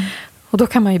 Och då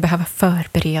kan man ju behöva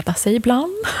förbereda sig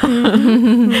ibland.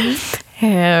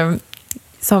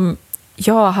 Som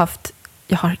jag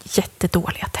har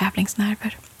jättedåliga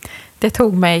tävlingsnerver. Det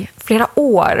tog mig flera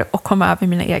år att komma över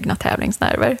mina egna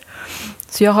tävlingsnerver.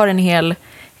 Så jag har en hel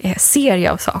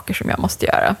serie av saker som jag måste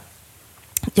göra.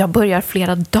 jag börjar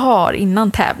flera dagar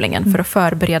innan tävlingen för att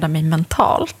förbereda mig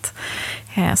mentalt.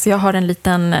 Så jag har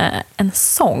en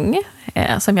sång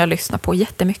som jag lyssnar på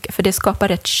jättemycket, för det skapar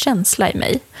rätt känsla i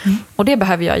mig. Och det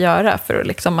behöver jag göra för att,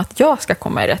 liksom, att jag ska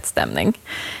komma i rätt stämning.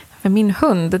 För min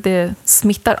hund, det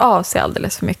smittar av sig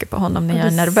alldeles för mycket på honom när jag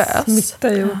är nervös. Det smittar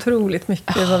ju otroligt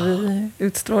mycket vad vi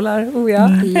utstrålar. Ja.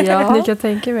 Ni kan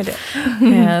tänka mig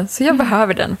det. Så jag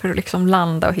behöver den för att liksom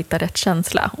landa och hitta rätt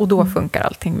känsla. Och då funkar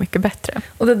allting mycket bättre.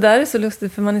 Och det där är så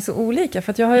lustigt, för man är så olika.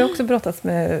 För att jag har ju också brottats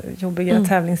med jobbiga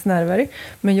tävlingsnerver.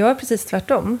 Men jag är precis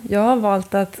tvärtom. Jag har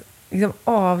valt att liksom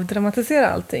avdramatisera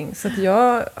allting. Så att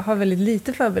jag har väldigt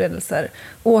lite förberedelser.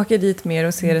 Åker dit mer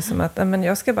och ser det som att men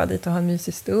jag ska bara dit och ha en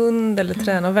mysig stund. Eller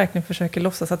träna och verkligen försöka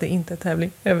låtsas att det inte är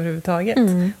tävling överhuvudtaget.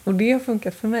 Och det har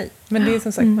funkat för mig. Men det är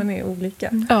som sagt, man är olika.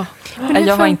 Ja.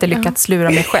 Jag har inte lyckats lura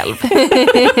mig själv.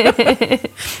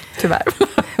 Tyvärr.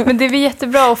 Men det är väl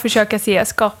jättebra att försöka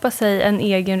skapa sig en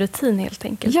egen rutin helt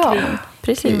enkelt. Ja,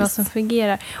 precis. Kring vad som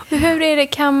fungerar. Och hur är det,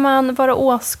 kan man vara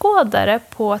åskådare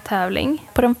på tävling?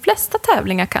 På de flesta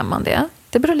tävlingar kan man det.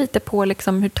 Det beror lite på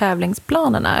liksom hur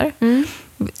tävlingsplanen är.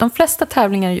 De flesta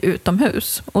tävlingar är ju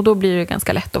utomhus. Och då blir det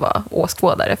ganska lätt att vara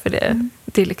åskådare. För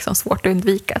det är liksom svårt att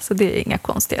undvika. Så det är inga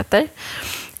konstigheter.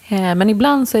 Men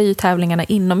ibland så är ju tävlingarna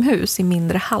inomhus i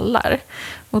mindre hallar.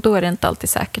 Och då är det inte alltid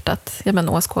säkert att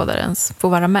åskådaren får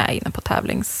vara med inne på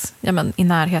i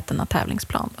närheten av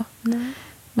tävlingsplan. Då.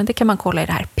 Men det kan man kolla i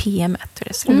det här PM:et. Hur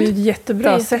det ser ut. Det är ett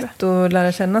jättebra sätt att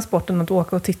lära känna sporten, att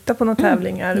åka och titta på några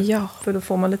tävlingar. Ja. För då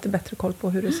får man lite bättre koll på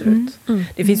hur det ser ut.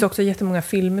 Det finns också jättemånga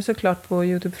filmer såklart på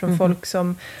YouTube från folk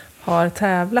som har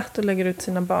tävlat och lägger ut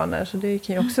sina banor. Så det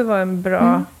kan ju också vara en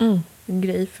bra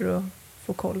grej för att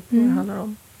få koll på vad det handlar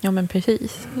om. Ja, men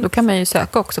precis. Då kan man ju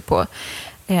söka också på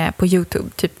YouTube,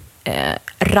 typ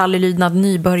rallylydnad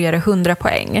nybörjare 100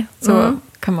 poäng. Så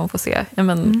kan man få se, det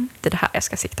är det här jag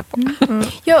ska sikta på.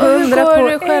 Ja, hur 100 går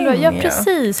poäng, själva? Ja,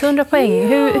 precis. 100 poäng.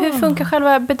 Hur funkar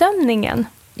själva bedömningen?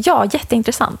 Ja,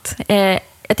 jätteintressant.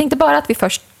 Jag tänkte bara att vi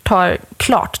först tar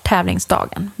klart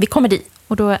tävlingsdagen. Vi kommer dit.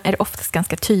 Och då är det oftast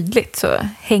ganska tydligt, så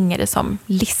hänger det som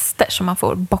lister som man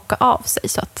får bocka av sig,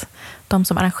 så att de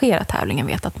som arrangerar tävlingen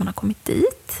vet att man har kommit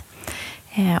dit.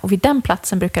 Och vid den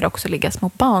platsen brukar det också ligga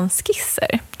små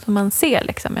banskisser. Så man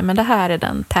ser men det här är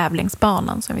den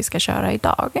tävlingsbanan som vi ska köra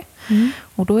idag.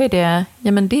 Och då är det,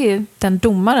 det är den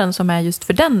domaren som är just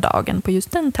för den dagen på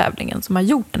just den tävlingen som har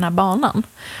gjort den här banan.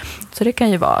 Så det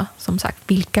kan ju vara som sagt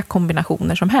vilka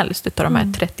kombinationer som helst utav de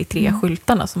här 33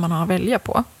 skyltarna som man har att välja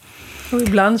på. Och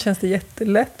ibland känns det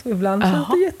jättelätt och ibland känns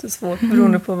det jättesvårt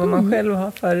beroende på vad man själv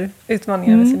har för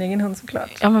utmaningar med sin egen hund såklart.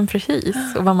 Ja, men precis.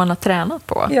 Och vad man har tränat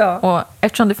på. Ja. Och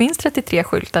eftersom det finns 33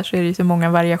 skyltar så är det ju så många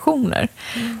variationer.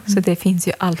 Så det finns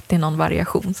ju alltid någon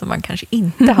variation som man kanske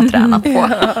inte har tränat på.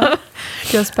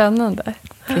 Det är spännande.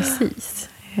 Precis.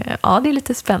 Ja, det är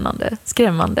lite spännande.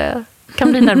 Skrämmande.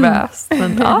 Kan bli nervös.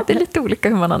 Men ja, det är lite olika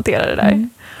hur man hanterar det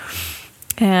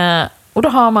där. Och då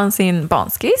har man sin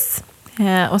banskiss.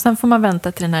 Och sen får man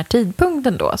vänta till den här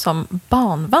tidpunkten då som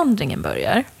banvandringen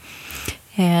börjar.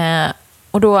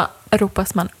 Och då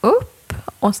ropas man upp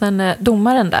och sen är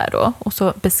domaren där då och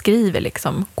så beskriver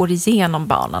går igenom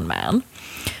banan med en.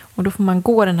 Och då får man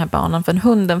gå den här banan, för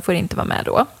hunden får inte vara med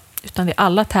då, utan det är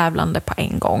alla tävlande på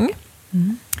en gång.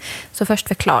 Så först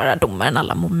förklarar domaren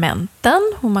alla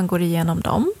momenten och man går igenom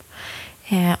dem.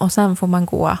 Och sen får man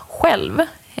gå själv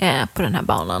på den här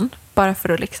banan. Bara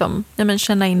för att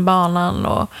känna in banan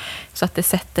och så att det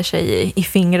sätter sig i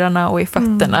fingrarna och i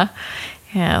fötterna.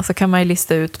 Så kan man ju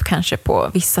lista ut kanske på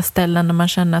vissa ställen där man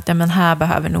känner att här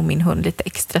behöver nog min hund lite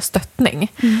extra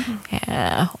stöttning.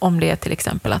 Om det är till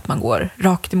exempel att man går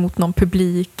rakt emot någon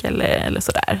publik eller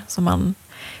sådär. Så man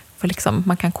får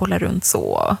man kan kolla runt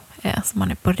så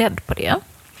man är beredd på det.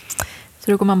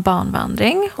 Så då går man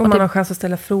banvandring. Och man har chans att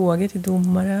ställa frågor till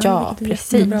domare. Ja,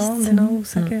 precis. Bra om det är någon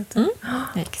osäkerhet.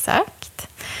 Exakt.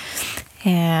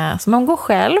 Så man går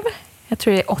själv. Jag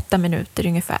tror det är 8 minuter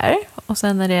ungefär. Och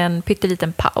sen är det en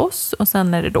pytteliten paus. Och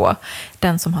sen är det då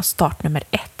den som har startnummer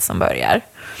 1 som börjar.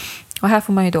 Och här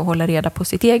får man ju då hålla reda på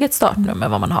sitt eget startnummer,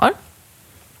 vad man har.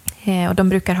 Och de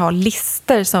brukar ha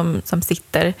lister som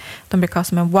sitter. De brukar ha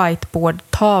som en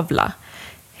whiteboard-tavla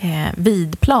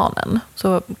vid planen.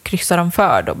 Så kryssar de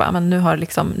för då. Men nu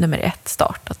har nummer 1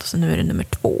 startat och så nu är det nummer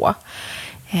 2.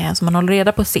 Så man håller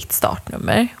reda på sitt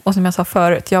startnummer. Och som jag sa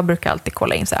förut, jag brukar alltid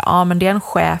kolla in men det är en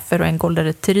schäfer och en golden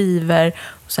retriever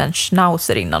och sen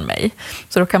schnauzer innan mig.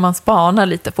 Så då kan man spana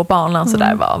lite på banan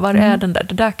sådär. Var är den där?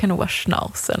 Det där kan nog vara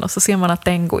schnauzern. Och så ser man att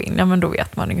den går in. Ja, men då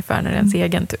vet man ungefär när det är ens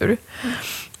egen tur.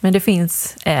 Men det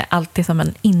finns alltid som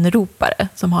en inropare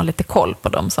som har lite koll på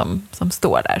dem som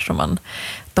står där. Så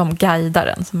de guidar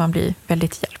en, så man blir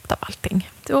väldigt hjälpt av allting.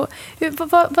 Och,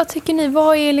 vad tycker ni?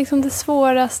 Vad är liksom det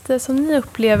svåraste som ni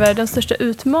upplever, den största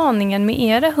utmaningen med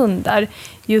era hundar?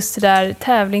 Just det där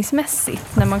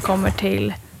tävlingsmässigt när man kommer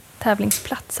till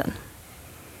tävlingsplatsen.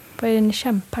 Vad är det ni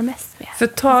kämpar mest med? För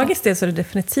Tages del så är det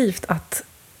definitivt att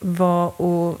vara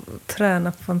och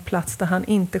träna på en plats där han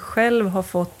inte själv har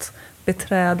fått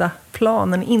beträda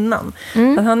planen innan.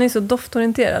 Att han är så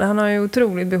doftorienterad. Han har ju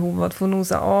otroligt behov av att få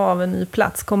nosa av en ny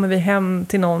plats. Kommer vi hem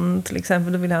till någon till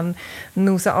exempel, då vill han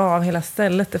nosa av hela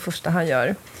stället det första han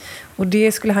gör. Och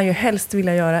det skulle han ju helst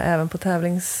vilja göra även på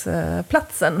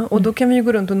tävlingsplatsen. Och då kan vi ju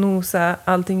gå runt och nosa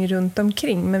allting runt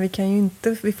omkring. Men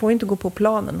vi får inte gå på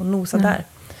planen och nosa där.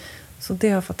 Så det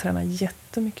har jag fått träna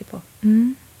jättemycket på.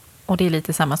 Och det är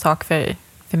lite samma sak för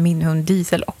min hund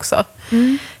Diesel också.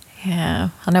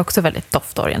 Han är också väldigt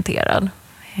doftorienterad.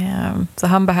 Så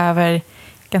han behöver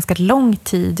ganska lång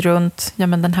tid runt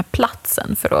den här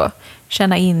platsen för att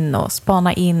känna in och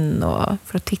spana in och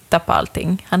för att titta på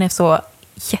allting. Han är så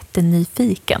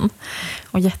jättenyfiken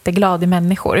och jätteglad i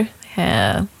människor.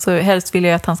 Så helst vill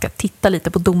jag att han ska titta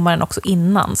lite på domaren också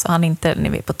innan, så han inte när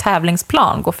vi är på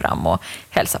tävlingsplan går fram och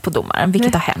hälsar på domaren,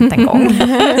 vilket har hänt en gång.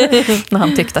 När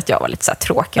han tyckte att jag var lite så här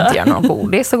tråkig och inte gör någon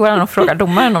godis, så går han och frågar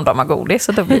domaren om de har godis,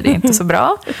 och då blir det inte så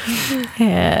bra.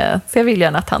 Så jag vill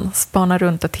gärna att han spanar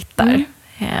runt och tittar.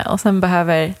 Och sen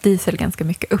behöver Diesel ganska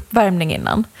mycket uppvärmning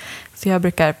innan. Så jag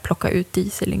brukar plocka ut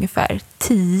Diesel ungefär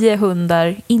 10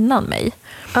 hundar innan mig.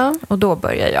 Och då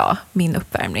börjar jag min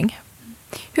uppvärmning.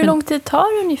 Hur lång tid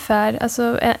tar det ungefär,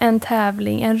 alltså en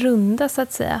tävling, en runda så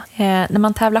att säga? När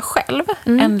man tävlar själv,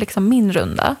 min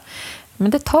runda,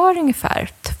 men det tar ungefär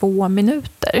 2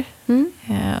 minuter.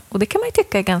 Och det kan man ju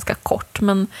tycka är ganska kort,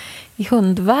 men i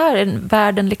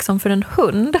hundvärlden liksom för en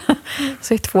hund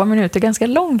så är 2 minuter ganska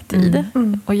lång tid.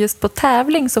 Och just på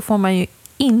tävling så får man ju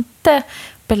inte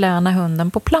belöna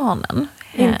hunden på planen.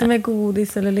 Inte med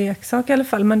godis eller leksak i alla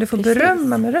fall, men du får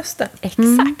berömma med rösten.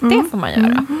 Exakt, det får man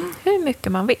göra. Hur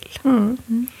mycket man vill.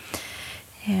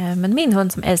 Men min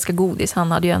hund som älskar godis,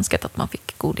 han hade ju önskat att man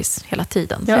fick godis hela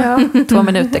tiden. Så 2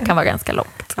 minuter kan vara ganska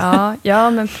långt. Ja,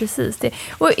 men precis det.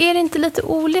 Och är det inte lite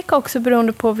olika också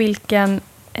beroende på vilken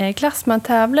klass man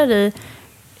tävlar i?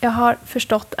 Jag har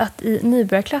förstått att i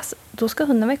nybörjarklass, då ska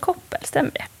hunden vara i koppel,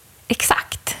 stämmer det?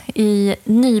 Exakt. I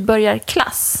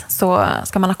nybörjarklass så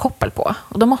ska man ha koppel på.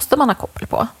 Och då måste man ha koppel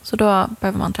på. Så då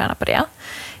behöver man träna på det.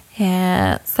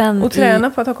 Och träna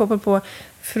på att ha koppel på,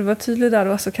 för att vara tydlig där,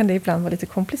 och så kan det ibland vara lite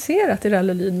komplicerat i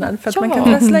rallylydnad. För att man kan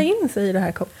trassla in sig i det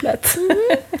här kopplet.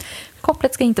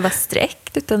 Kopplet ska inte vara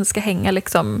sträckt, utan det ska hänga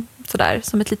liksom sådär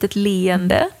som ett litet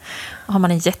leende. Och har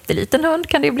man en jätteliten hund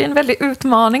kan det bli en väldig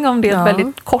utmaning om det är ett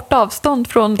väldigt kort avstånd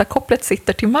från där kopplet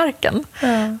sitter till marken.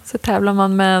 Så tävlar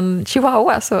man med en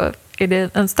chihuahua så är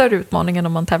det en större utmaning än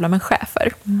om man tävlar med en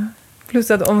schäfer.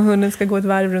 Plus att om hunden ska gå ett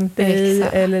varv runt dig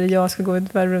eller jag ska gå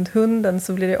ett varv runt hunden,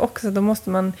 så blir det också, då måste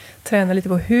man träna lite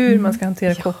på hur man ska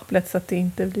hantera kopplet så att det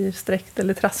inte blir sträckt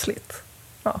eller trassligt.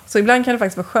 Så ibland kan det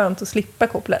faktiskt vara skönt att slippa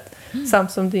kopplet,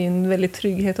 samt som det är en väldigt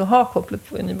trygghet att ha kopplet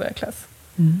på i nybörjarklass.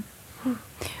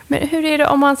 Men hur är det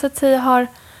om man så att säga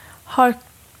har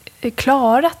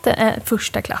klarat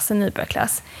första klassen,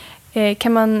 nybörjarklass?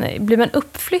 Blir man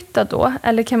uppflyttad då?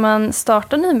 Eller kan man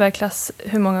starta nybörjarklass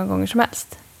hur många gånger som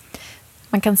helst?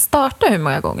 Man kan starta hur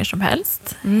många gånger som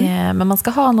helst. Men man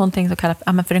ska ha någonting som kallas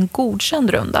för en godkänd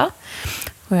runda.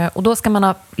 Och då ska man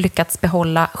ha lyckats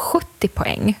behålla 70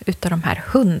 poäng utav de här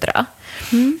 100.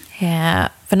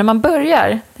 För när man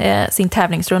börjar sin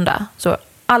tävlingsrunda, så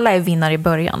alla är vinnare i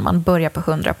början. Man börjar på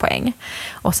 100 poäng.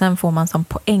 Och sen får man som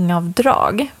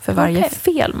poängavdrag för varje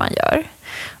fel man gör.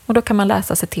 Och då kan man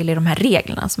läsa sig till i de här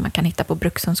reglerna som man kan hitta på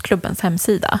Brukshundsklubbens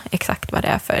hemsida. Exakt vad det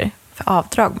är för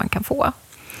avdrag man kan få.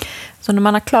 Så när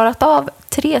man har klarat av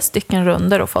 3 stycken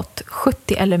runder och fått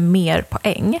 70 eller mer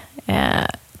poäng,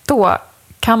 då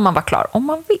kan man vara klar om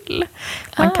man vill.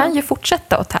 Man kan ju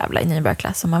fortsätta att tävla i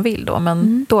nybörjarklass om man vill då,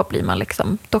 men då blir man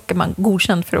då är man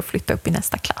godkänd för att flytta upp i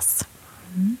nästa klass.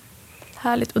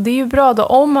 Härligt. Och det är ju bra då,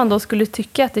 om man då skulle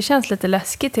tycka att det känns lite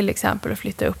läskigt till exempel att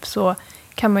flytta upp, så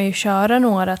kan man ju köra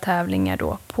några tävlingar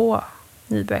då på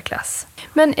nybörjarklass.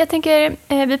 Men jag tänker,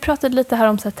 vi pratade lite här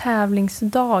om så här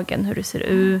tävlingsdagen, hur det ser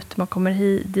ut, man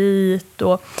kommer dit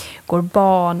och går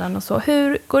banan och så.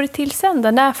 Hur går det till sen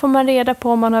då? När får man reda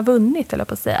på om man har vunnit, eller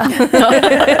på att säga?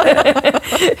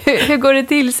 hur går det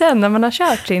till sen när man har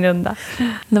kört sin runda?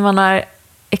 När man är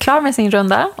klar med sin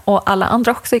runda och alla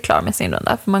andra också är klar med sin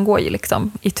runda, för man går ju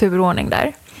liksom i turordning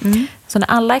där. Så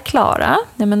när alla är klara,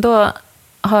 men då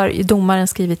har ju domaren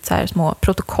skrivit så här små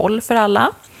protokoll för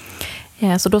alla.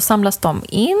 Så då samlas de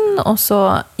in och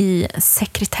så i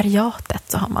sekretariatet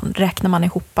så räknar man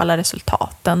ihop alla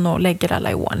resultaten och lägger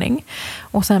alla i ordning.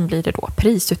 Och sen blir det då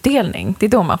prisutdelning. Det är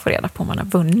då man får reda på om man har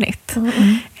vunnit.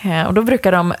 Och då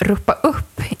brukar de ropa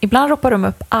upp. Ibland ropar de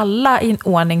upp alla i en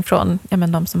ordning från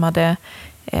de som hade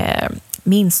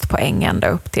minst poäng ända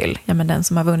upp till den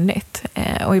som har vunnit.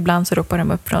 Och ibland så ropar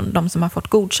de upp från de som har fått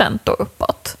godkänt och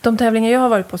uppåt. De tävlingar jag har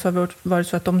varit på så har det varit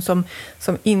så att de som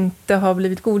inte har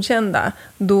blivit godkända,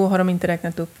 då har de inte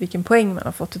räknat upp vilken poäng man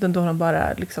har fått, utan då har de bara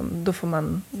då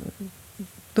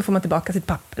får man tillbaka sitt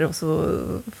papper och så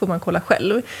får man kolla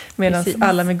själv. Medan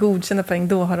alla med godkända poäng,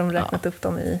 då har de räknat upp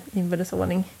dem i inbördes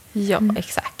ordning. Ja,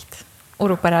 exakt. Och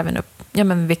ropar även upp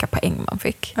vilka poäng man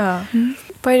fick. Ja.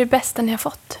 Vad är det bästa ni har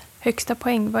fått? Högsta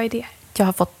poäng, vad är det? Jag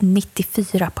har fått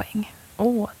 94 poäng.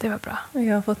 Det var bra.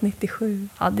 Jag har fått 97.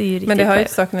 Ja, det är ju riktigt. Men det har ju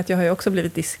saken att jag har ju också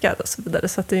blivit diskad och så vidare.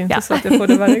 Så att det är ju inte så att jag får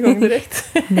det varje gång direkt.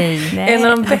 Nej. En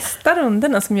av de bästa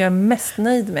rundorna som jag är mest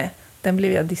nöjd med, den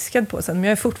blev jag diskad på sen. Men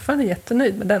jag är fortfarande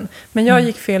jättenöjd med den. Men jag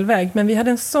gick fel väg. Men vi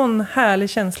hade en sån härlig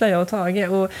känsla, jag och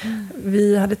Tage. Och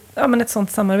vi hade ett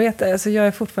sånt samarbete. Så jag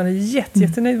är fortfarande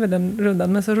jättenöjd med den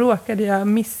rundan. Men så råkade jag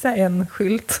missa en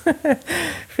skylt.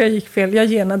 För jag gick fel. Jag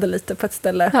genade lite på ett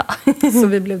ställe. Ja. Så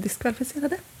vi blev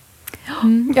diskvalificerade.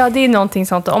 Ja, det är någonting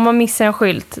sånt. Om man missar en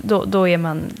skylt, då är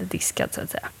man diskad så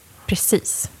att säga.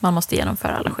 Precis. Man måste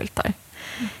genomföra alla skyltar.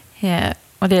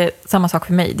 Och det är samma sak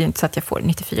för mig. Det är inte så att jag får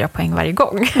 94 poäng varje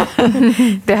gång.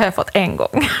 Det har jag fått en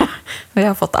gång. Och jag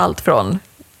har fått allt från,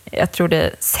 jag tror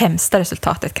det sämsta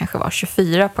resultatet kanske var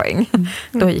 24 poäng.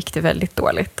 Då gick det väldigt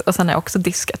dåligt. Och sen har jag också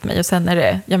diskat mig. Och sen är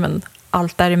det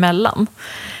allt däremellan.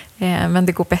 Men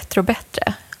det går bättre och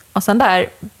bättre. Och sen där,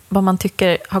 vad man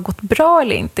tycker har gått bra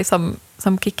eller inte,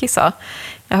 som Kiki sa.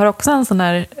 Jag har också en sån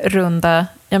här runda,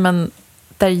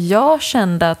 där jag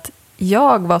kände att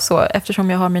jag var så, eftersom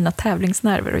jag har mina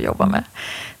tävlingsnerver att jobba med,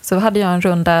 så hade jag en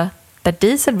runda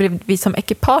där vi som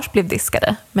ekipage blev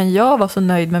diskade. Men jag var så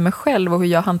nöjd med mig själv och hur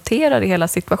jag hanterade hela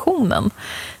situationen.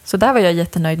 Så där var jag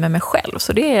jättenöjd med mig själv.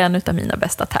 Så det är en av mina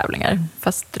bästa tävlingar.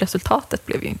 Fast resultatet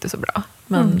blev ju inte så bra.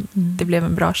 Men det blev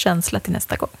en bra känsla till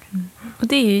nästa gång. Och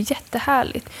det är ju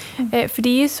jättehärligt. För det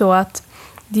är ju så att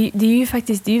det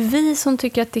är ju vi som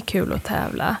tycker att det är kul att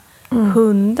tävla.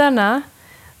 Hundarna,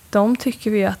 de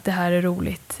tycker ju att det här är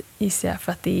roligt i sig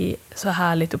för att det är så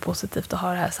härligt och positivt att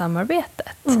ha det här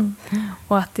samarbetet.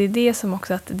 Och att det är det som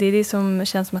också, att det är det som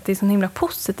känns som att det är så himla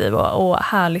positiv och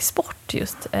härlig sport,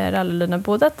 just rallylydnad.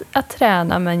 Både att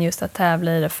träna, men just att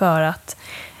tävla i det, för att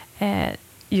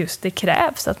just det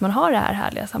krävs att man har det här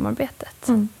härliga samarbetet.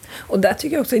 Och där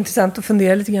tycker jag också är intressant att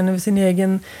fundera lite grann över sin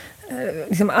egen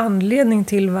anledning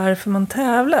till varför man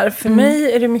tävlar. För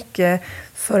mig är det mycket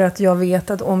för att jag vet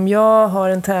att om jag har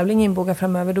en tävling inbokad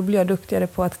framöver, då blir jag duktigare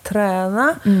på att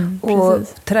träna. Och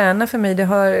träna för mig, det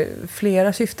har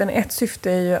flera syften. Ett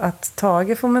syfte är ju att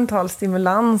Tage får mental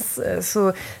stimulans.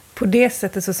 Så på det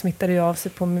sättet så smittar det av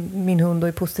sig på min hund och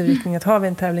i positiv riktning. Att har vi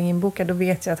en tävling inbokad, då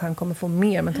vet jag att han kommer få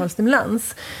mer mental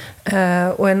stimulans.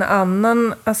 Och en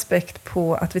annan aspekt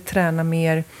på att vi tränar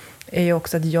mer är ju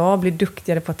också att jag blir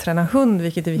duktigare på att träna hund,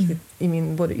 vilket är viktigt i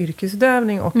min både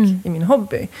yrkesutövning och i min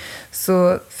hobby.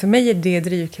 Så för mig är det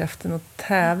drivkraften att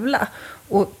tävla.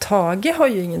 Och Tage har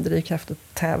ju ingen drivkraft att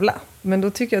tävla. Men då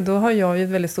tycker jag, då har jag ju ett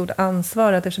väldigt stort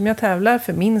ansvar. Att eftersom jag tävlar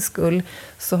för min skull,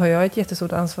 så har jag ett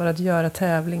jättestort ansvar att göra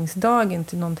tävlingsdagen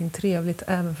till någonting trevligt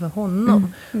även för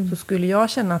honom. Så skulle jag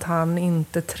känna att han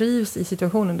inte trivs i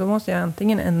situationen, då måste jag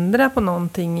antingen ändra på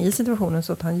någonting i situationen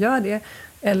så att han gör det,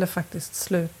 eller faktiskt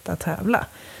sluta tävla.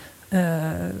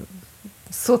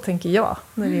 Så tänker jag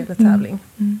när det gäller tävling.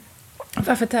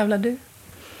 Varför tävlar du?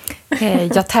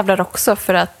 Jag tävlar också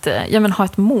för att ha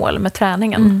ett mål med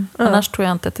träningen. Annars tror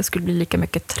jag inte att det skulle bli lika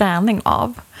mycket träning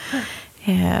av.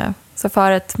 Så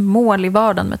för ett mål i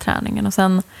vardagen med träningen. Och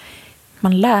sen,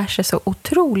 man lär sig så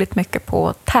otroligt mycket på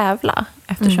att tävla.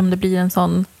 Eftersom det blir en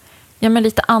sån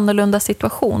lite annorlunda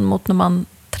situation mot när man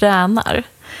tränar.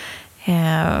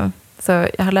 Så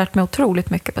jag har lärt mig otroligt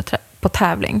mycket på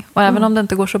tävling. Och även om det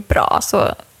inte går så bra,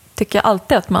 så tycker jag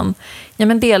alltid att man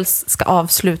dels ska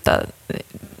avsluta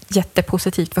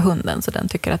jättepositivt för hunden, så den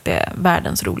tycker att det är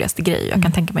världens roligaste grej. Jag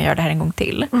kan tänka mig att göra det här en gång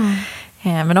till.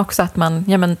 Men också att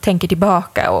man tänker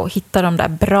tillbaka och hittar de där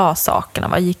bra sakerna.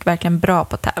 Vad gick verkligen bra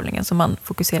på tävlingen, så man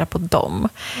fokuserar på dem.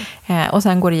 Och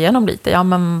sen går igenom lite,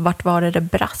 vart var det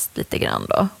brast lite grann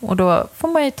då? Och då får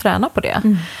man ju träna på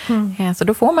det. Så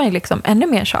då får man ju ännu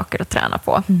mer saker att träna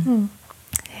på.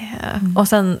 Och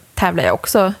sen tävlar jag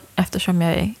också eftersom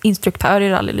jag är instruktör i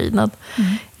rallylydnad.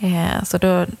 Så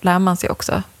då lär man sig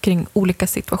också kring olika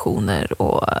situationer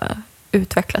och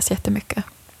utvecklas jättemycket.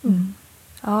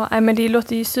 Ja, men det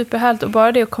låter ju superhärligt. Och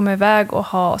bara det att komma iväg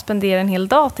och spendera en hel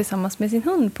dag tillsammans med sin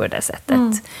hund på det där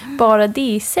sättet. Bara det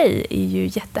i sig är ju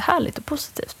jättehärligt och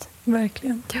positivt.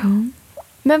 Verkligen.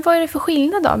 Men vad är det för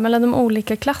skillnad då mellan de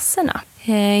olika klasserna?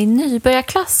 I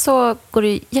nybörjarklass så går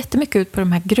det jättemycket ut på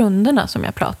de här grunderna som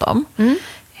jag pratade om.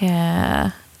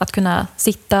 Att kunna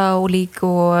sitta och ligga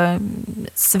och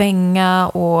svänga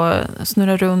och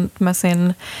snurra runt med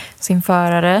sin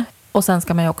förare. Och sen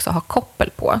ska man ju också ha koppel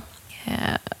på.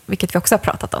 Vilket vi också har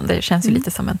pratat om. Det känns ju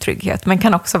lite som en trygghet. Men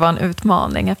kan också vara en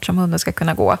utmaning eftersom hunden ska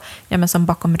kunna gå som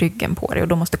bakom ryggen på dig. Och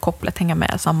då måste kopplet hänga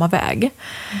med samma väg.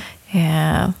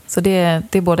 Så det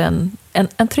är både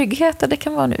en trygghet och det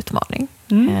kan vara en utmaning.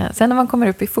 Sen när man kommer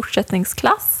upp i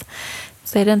fortsättningsklass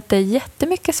så är det inte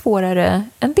jättemycket svårare.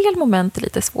 En del moment är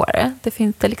lite svårare. Det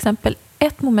finns till exempel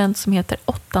ett moment som heter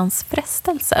 8:ans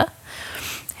frestelse.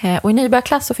 Och i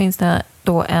nybörjarklass så finns det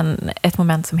då ett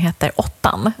moment som heter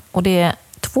 8:an. Och det är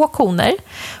 2 koner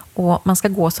och man ska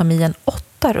gå som i en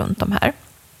 8 runt de här.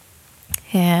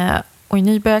 Och i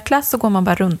nybörjarklass så går man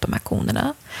bara runt de här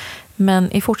konerna.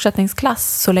 Men i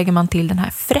fortsättningsklass så lägger man till den här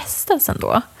frestelsen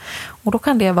då. Och då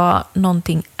kan det vara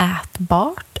någonting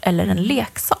ätbart eller en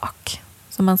leksak.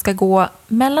 Så man ska gå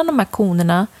mellan de här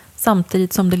konerna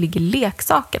samtidigt som det ligger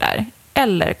leksaker där.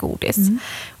 Eller godis.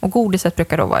 Och godiset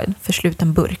brukar då vara en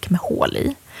försluten burk med hål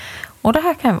i. Och det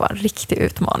här kan vara en riktig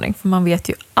utmaning. För man vet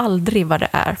ju aldrig vad det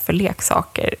är för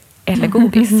leksaker eller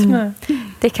godis.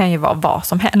 Det kan ju vara vad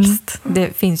som helst.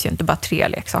 Det finns ju inte bara 3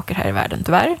 leksaker här i världen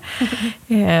tyvärr.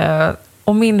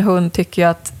 Och min hund tycker ju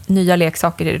att nya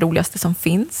leksaker är det roligaste som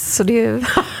finns. Så det är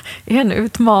en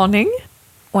utmaning.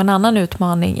 Och en annan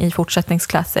utmaning i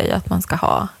fortsättningsklass är ju att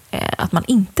att man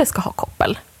inte ska ha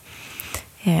koppel.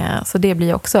 Så det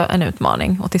blir också en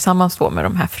utmaning. Och tillsammans då med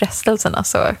de här frestelserna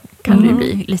så kan det ju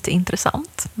bli lite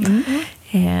intressant.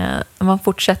 När man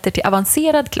fortsätter till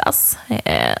avancerad klass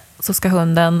så ska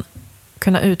hunden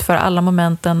kunna utföra alla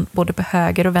momenten både på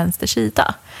höger och vänster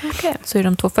sida. Så i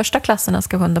de 2 första klasserna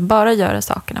ska hunden bara göra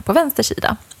sakerna på vänster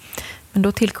sida. Men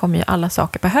då tillkommer ju alla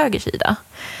saker på höger sida.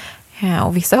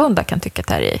 Och vissa hundar kan tycka att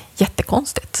det här är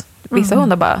jättekonstigt. Vissa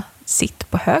hundar bara sitt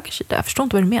på höger sida. Jag förstår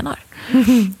inte vad du menar.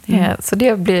 Så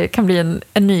det kan bli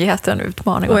en nyhet och en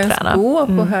utmaning och att träna. Och gå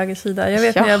på höger sida. Jag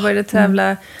vet när jag började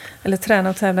träna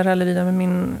och tävla rallyrida med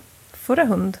min förra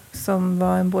hund som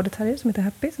var en border terrier som heter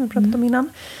Happy som vi pratat om innan.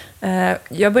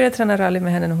 Jag började träna rally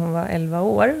med henne när hon var 11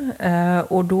 år.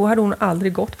 Och då hade hon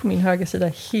aldrig gått på min högra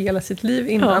sida hela sitt liv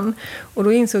innan. Och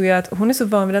då insåg jag att hon är så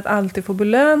van vid att alltid få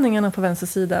belöningarna på vänster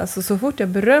sida. Så fort jag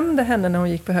berömde henne när hon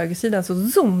gick på höger sidan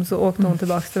så åkte hon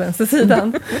tillbaka till vänster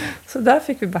sidan. Så där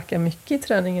fick vi backa mycket i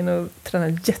träningen och träna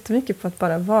jättemycket på att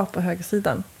bara vara på höger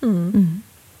sidan.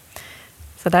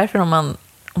 Så därför om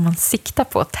man siktar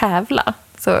på att tävla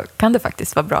så kan det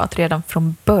faktiskt vara bra att redan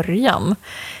från början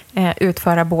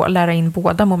lära in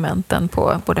båda momenten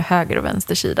på både höger och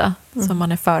vänster sida så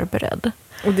man är förberedd.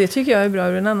 Och det tycker jag är bra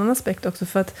ur en annan aspekt också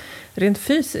för att rent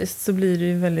fysiskt så blir det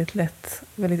ju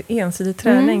väldigt ensidig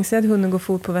träning. Så att hunden går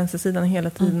fot på vänstersidan hela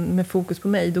tiden med fokus på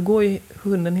mig. Då går ju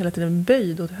hunden hela tiden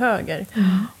böjd åt höger.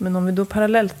 Men om vi då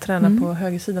parallellt tränar på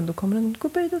högersidan då kommer den gå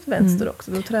böjd åt vänster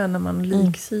också. Då tränar man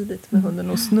liksidigt med hunden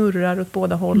och snurrar åt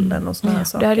båda hållen och sådana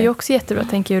saker. Det här är ju också jättebra,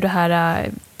 tänker ur det här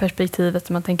perspektivet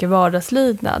som man tänker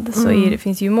vardagslydnad. Så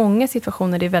finns ju många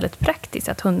situationer där det är väldigt praktiskt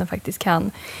att hunden faktiskt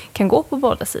kan gå på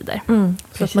båda sidor.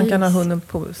 Så att man kan ha hunden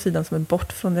på sidan som är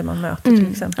bort från det man möter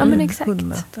till exempel. Ja, men exakt.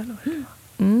 Hundmöte eller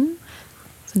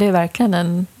Så det är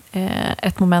verkligen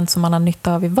ett moment som man har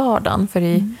nytta av i vardagen. För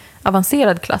i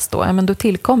avancerad klass då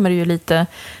tillkommer det ju lite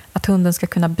att hunden ska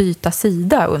kunna byta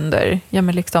sida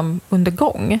under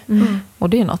gång. Och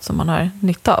det är något som man har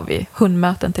nytta av i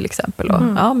hundmöten till exempel.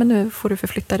 Och, men nu får du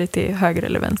förflytta dig till höger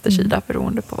eller vänster sida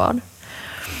beroende på vad.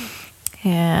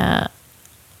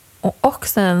 Och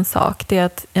också en sak, det är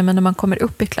att när man kommer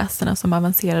upp i klasserna som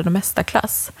avancerad och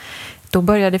mästarklass, då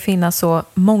börjar det finnas så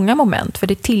många moment. För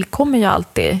det tillkommer ju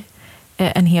alltid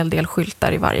en hel del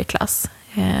skyltar i varje klass.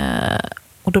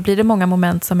 Och då blir det många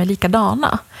moment som är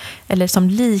likadana. Eller som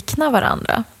liknar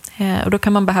varandra. Och då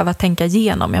kan man behöva tänka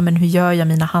igenom, hur gör jag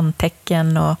mina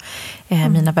handtecken och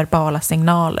mina verbala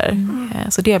signaler.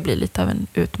 Så det blir lite av en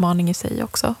utmaning i sig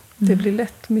också. Det blir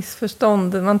lätt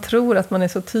missförstånd. Man tror att man är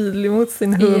så tydlig mot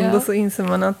sin hund och så inser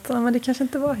man att men det kanske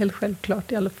inte var helt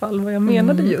självklart i alla fall vad jag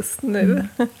menade just nu.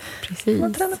 Precis.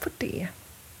 Man tränar på det.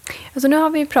 Alltså nu har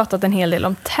vi pratat en hel del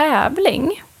om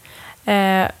tävling.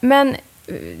 Men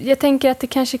jag tänker att det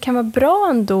kanske kan vara bra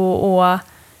ändå att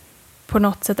på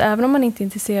något sätt, även om man inte är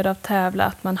intresserad av att tävla,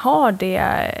 att man har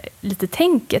det lite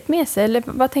tänket med sig? Eller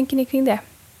vad tänker ni kring det?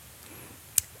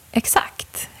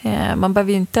 Exakt. Man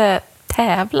behöver ju inte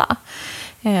tävla.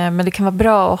 Men det kan vara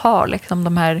bra att ha liksom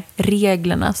de här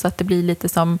reglerna så att det blir lite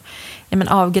som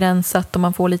avgränsat och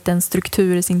man får lite en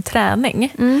struktur i sin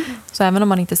träning. Så även om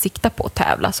man inte siktar på att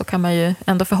tävla så kan man ju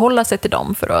ändå förhålla sig till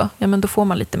dem för att, då får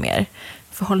man lite mer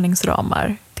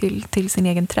förhållningsramar till sin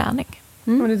egen träning.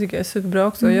 Och det tycker jag är superbra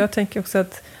också. Jag tänker också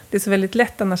att det är så väldigt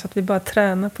lätt annars att vi bara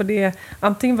tränar på det.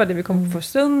 Antingen vad det vi kommer på för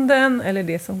stunden eller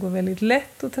det som går väldigt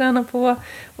lätt att träna på.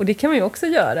 Och det kan man ju också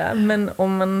göra. Men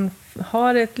om man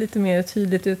har ett lite mer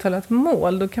tydligt uttalat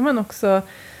mål, då kan man också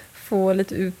få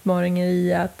lite utmaningar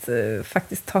i att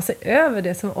faktiskt ta sig över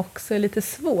det som också är lite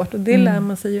svårt. Och det lär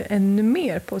man sig ju ännu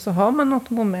mer på. Så har man något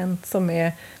moment som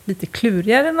är lite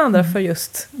klurigare än andra för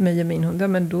just mig och min hund,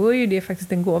 men då är ju det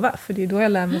faktiskt en gåva. För det är då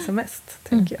jag lär mig som mest,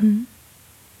 tänker jag.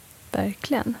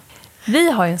 Verkligen.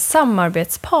 Vi har ju en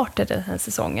samarbetspartner den här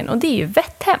säsongen och det är ju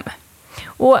Vetthem.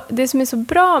 Och det som är så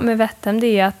bra med Vetthem,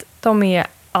 det är att de är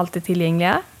alltid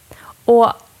tillgängliga.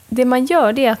 Och det man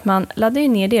gör, det är att man laddar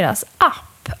ner deras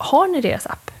app. Har ni deras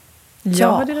app? Jag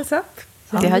har deras app.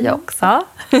 Det har jag också. Ja.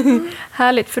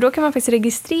 Härligt, för då kan man faktiskt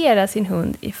registrera sin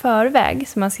hund i förväg.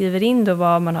 Så man skriver in då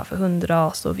vad man har för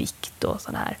hundras och vikt och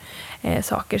sådana här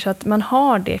saker. Så att man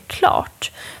har det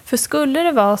klart. För skulle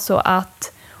det vara så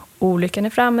att olyckan är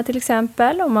framme till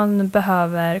exempel, om man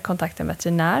behöver kontakta en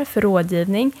veterinär för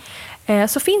rådgivning,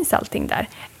 så finns allting där.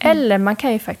 Eller man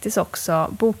kan ju faktiskt också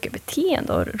boka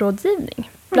beteende och rådgivning.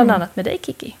 Bland annat med dig,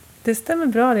 Kiki. Det stämmer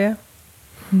bra det.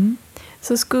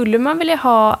 Så skulle man vilja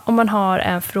ha, om man har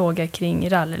en fråga kring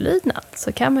rallylydnad,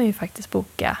 så kan man ju faktiskt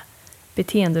boka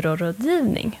beteende och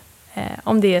rådgivning.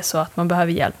 Om det är så att man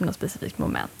behöver hjälp med något specifikt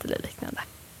moment eller liknande.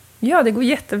 Ja, det går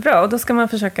jättebra. Och då ska man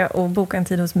försöka att boka en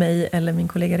tid hos mig eller min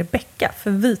kollega Rebecka.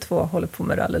 För vi två håller på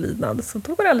med rallylydnad. Så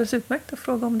då går det alldeles utmärkt att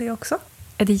fråga om det också.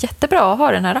 Är det jättebra att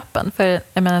ha den här appen?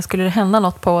 För skulle det hända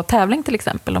något på tävling till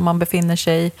exempel, om man befinner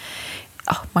sig,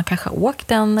 man kanske har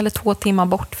åkt 1 eller 2 timmar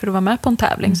bort för att vara med på en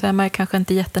tävling, så är man kanske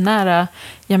inte jättenära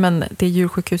det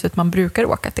djursjukhuset man brukar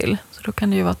åka till. Så då kan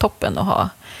det ju vara toppen att ha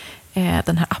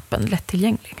den här appen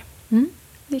lättillgänglig.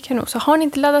 Det kan nog. Så har ni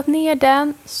inte laddat ner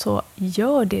den, så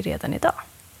gör det redan idag.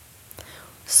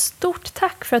 Stort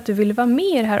tack för att du ville vara med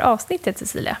i det här avsnittet,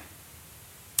 Cecilia.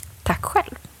 Tack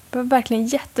själv. Det var verkligen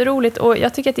jätteroligt och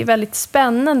jag tycker att det är väldigt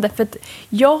spännande, för att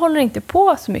jag håller inte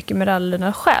på så mycket med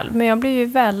rallyna själv, men jag blir ju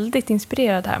väldigt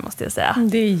inspirerad här, måste jag säga.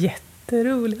 Det är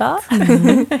jätteroligt. Ja.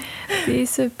 Det är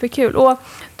superkul. Och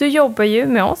du jobbar ju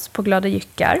med oss på Glada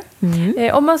Jyckar.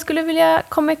 Om man skulle vilja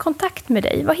komma i kontakt med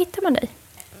dig, var hittar man dig?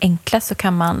 Enklast så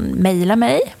kan man mejla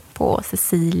mig på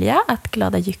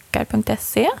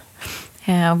cecilia@gladajyckar.se.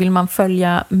 Och vill man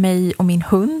följa mig och min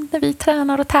hund när vi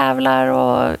tränar och tävlar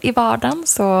och i vardagen,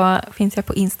 så finns jag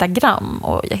på Instagram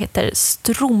och jag heter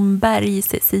Stromberg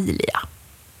Cecilia.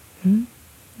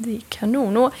 Det är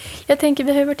kanon. Och jag tänker,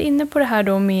 vi har ju varit inne på det här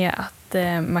då med att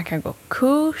man kan gå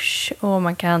kurs och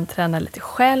man kan träna lite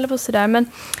själv och sådär. Men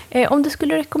om du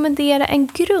skulle rekommendera en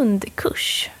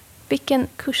grundkurs, vilken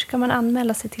kurs ska man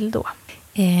anmäla sig till då?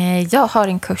 Jag har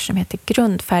en kurs som heter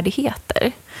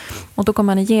grundfärdigheter. Och då går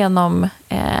man igenom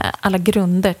alla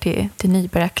grunder till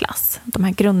nybörjarklass. De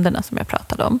här grunderna som jag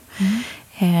pratade om.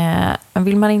 Men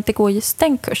vill man inte gå just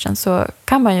den kursen, så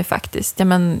kan man ju faktiskt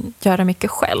göra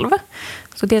mycket själv.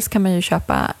 Så dels kan man ju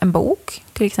köpa en bok,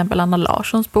 till exempel Anna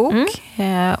Larssons bok.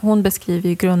 Hon beskriver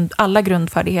ju alla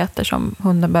grundfärdigheter som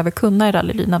hunden behöver kunna i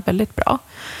rallylydnad väldigt bra.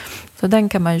 Så den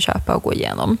kan man ju köpa och gå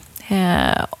igenom.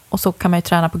 Och så kan man ju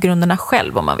träna på grunderna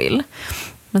själv om man vill.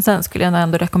 Men sen skulle jag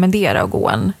ändå rekommendera att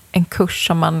gå en kurs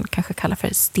som man kanske kallar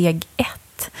för steg 1.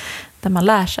 Där man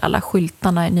lär sig alla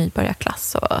skyltarna i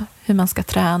nybörjarklass och hur man ska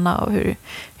träna och hur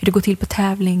det går till på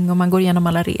tävling, och man går igenom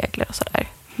alla regler och sådär.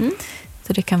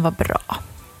 Så det kan vara bra.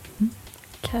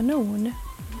 Kanon.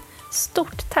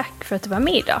 Stort tack för att du var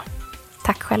med idag.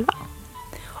 Tack själva.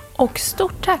 Och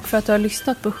stort tack för att du har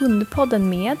lyssnat på Hundpodden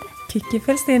med Kiki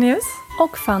Fälstenius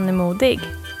och Fanny Modig.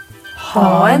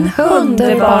 Ha en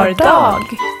underbar dag!